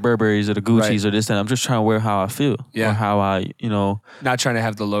to wear the Burberrys or the Gucci's or this, that. I'm just trying to wear how I feel. Yeah. Or how I, Not trying to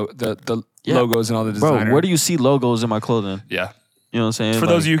have the logos and all the designer. Bro, where do you see logos in my clothing? Yeah. You know what I'm saying? For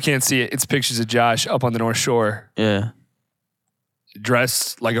those of you who can't see it, it's pictures of Josh up on the North Shore. Yeah.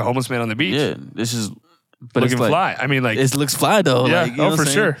 Dressed like a homeless man on the beach. Yeah. This is... But looking it's like, fly. I mean, like... It looks fly, though. Yeah. Like, you know for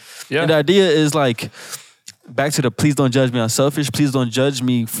sure. Yeah. And the idea is like... Back to the please don't judge me, I'm selfish. Please don't judge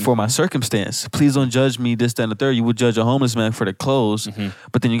me for my circumstance. Please don't judge me this, that, and the third. You would judge a homeless man for the clothes,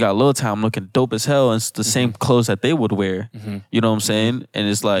 but then you got LilTime looking dope as hell and it's the same clothes that they would wear. You know what I'm saying? And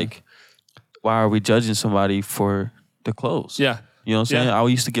it's like, why are we judging somebody for the clothes? Yeah. You know what I'm saying? I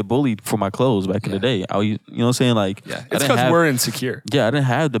used to get bullied for my clothes back in the day. You know what I'm saying? Like, it's because we're insecure. Yeah, I didn't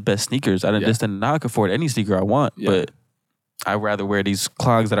have the best sneakers. I didn't now I can afford any sneaker I want, but I'd rather wear these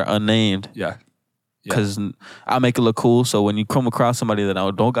clogs that are unnamed. Yeah. Because I make it look cool. So when you come across somebody that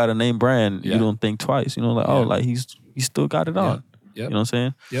don't got a name brand, you don't think twice. You know, like, oh, like he's still got it on. You know what I'm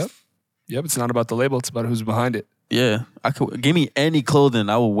saying? Yep. It's not about the label. It's about who's behind it. Yeah. Give me any clothing.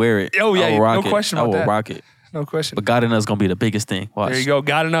 I will wear it. Oh, yeah. No question about that. I will rock it. No question. But God in us is going to be the biggest thing. Watch. There you go.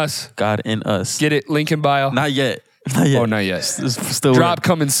 God in us. God in us. Get it. Link in bio. Not yet. Not yet. Oh, not yet. Still Drop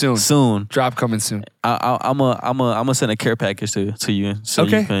coming soon. Soon. Drop coming soon. I'm gonna send a care package to you. So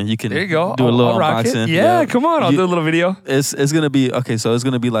you can there you go. Do a little I'll unboxing. Yeah, come on. I'll do a little video. It's gonna be okay. So it's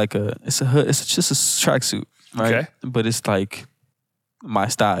gonna be like it's a hood. It's just a tracksuit, right? Okay. But it's like my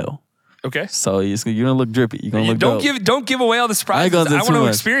style. Okay. So you're gonna look drippy. You're gonna look dope. Don't give away all the surprises. I want to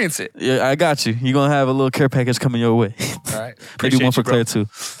experience it. Yeah, I got you. You're gonna have a little care package coming your way. All right. Maybe one for Claire too.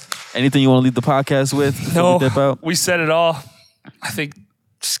 Anything you want to leave the podcast with? No, we said it all. I think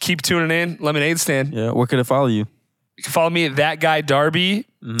just keep tuning in. Lemonade Stand. Yeah, where can I follow you? You can follow me at That Guy Darby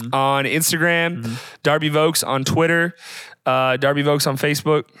on Instagram, Darby Voeks on Twitter, Darby Voeks on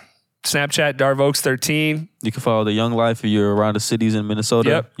Facebook, Snapchat, DarVoeks13. You can follow the Young Life if you're around the cities in Minnesota.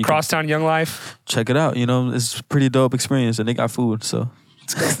 Yep, Crosstown Young Life. Check it out. You know, it's a pretty dope experience and they got food, so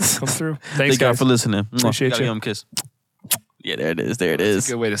Let's go. Come through. Thanks, Thank y'all guys. for listening. Appreciate Gotta you. give 'em a kiss. Yeah, there it is. There it That's is.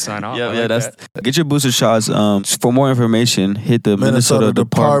 a good way to sign off. Yeah, I like that's that. get your booster shots. For more information, hit the Minnesota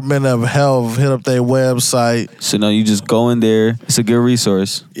Department of Health. Hit up their website. So now you just go in there. It's a good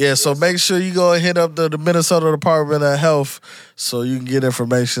resource. Yeah, so make sure you go and hit up the Minnesota Department of Health so you can get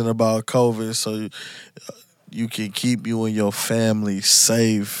information about COVID, so you can keep you and your family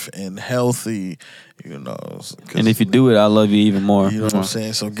safe and healthy. You know, And if you do it, I love you even more. You know what I'm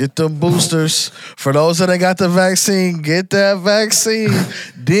saying? So get them boosters. For those that ain't got the vaccine, get that vaccine.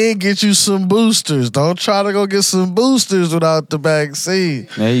 Then get you some boosters. Don't try to go get some boosters without the vaccine.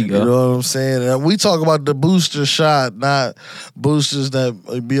 There you go. You know what I'm saying? And we talk about the booster shot, not boosters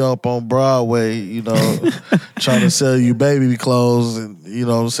that be up on Broadway, you know, trying to sell you baby clothes. And you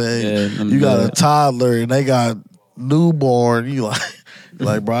know what I'm saying? Yeah, you got a toddler and they got newborn. You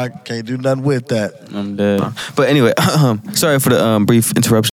like, bro, I can't do nothing with that. I'm dead. But anyway, sorry for the brief interruption.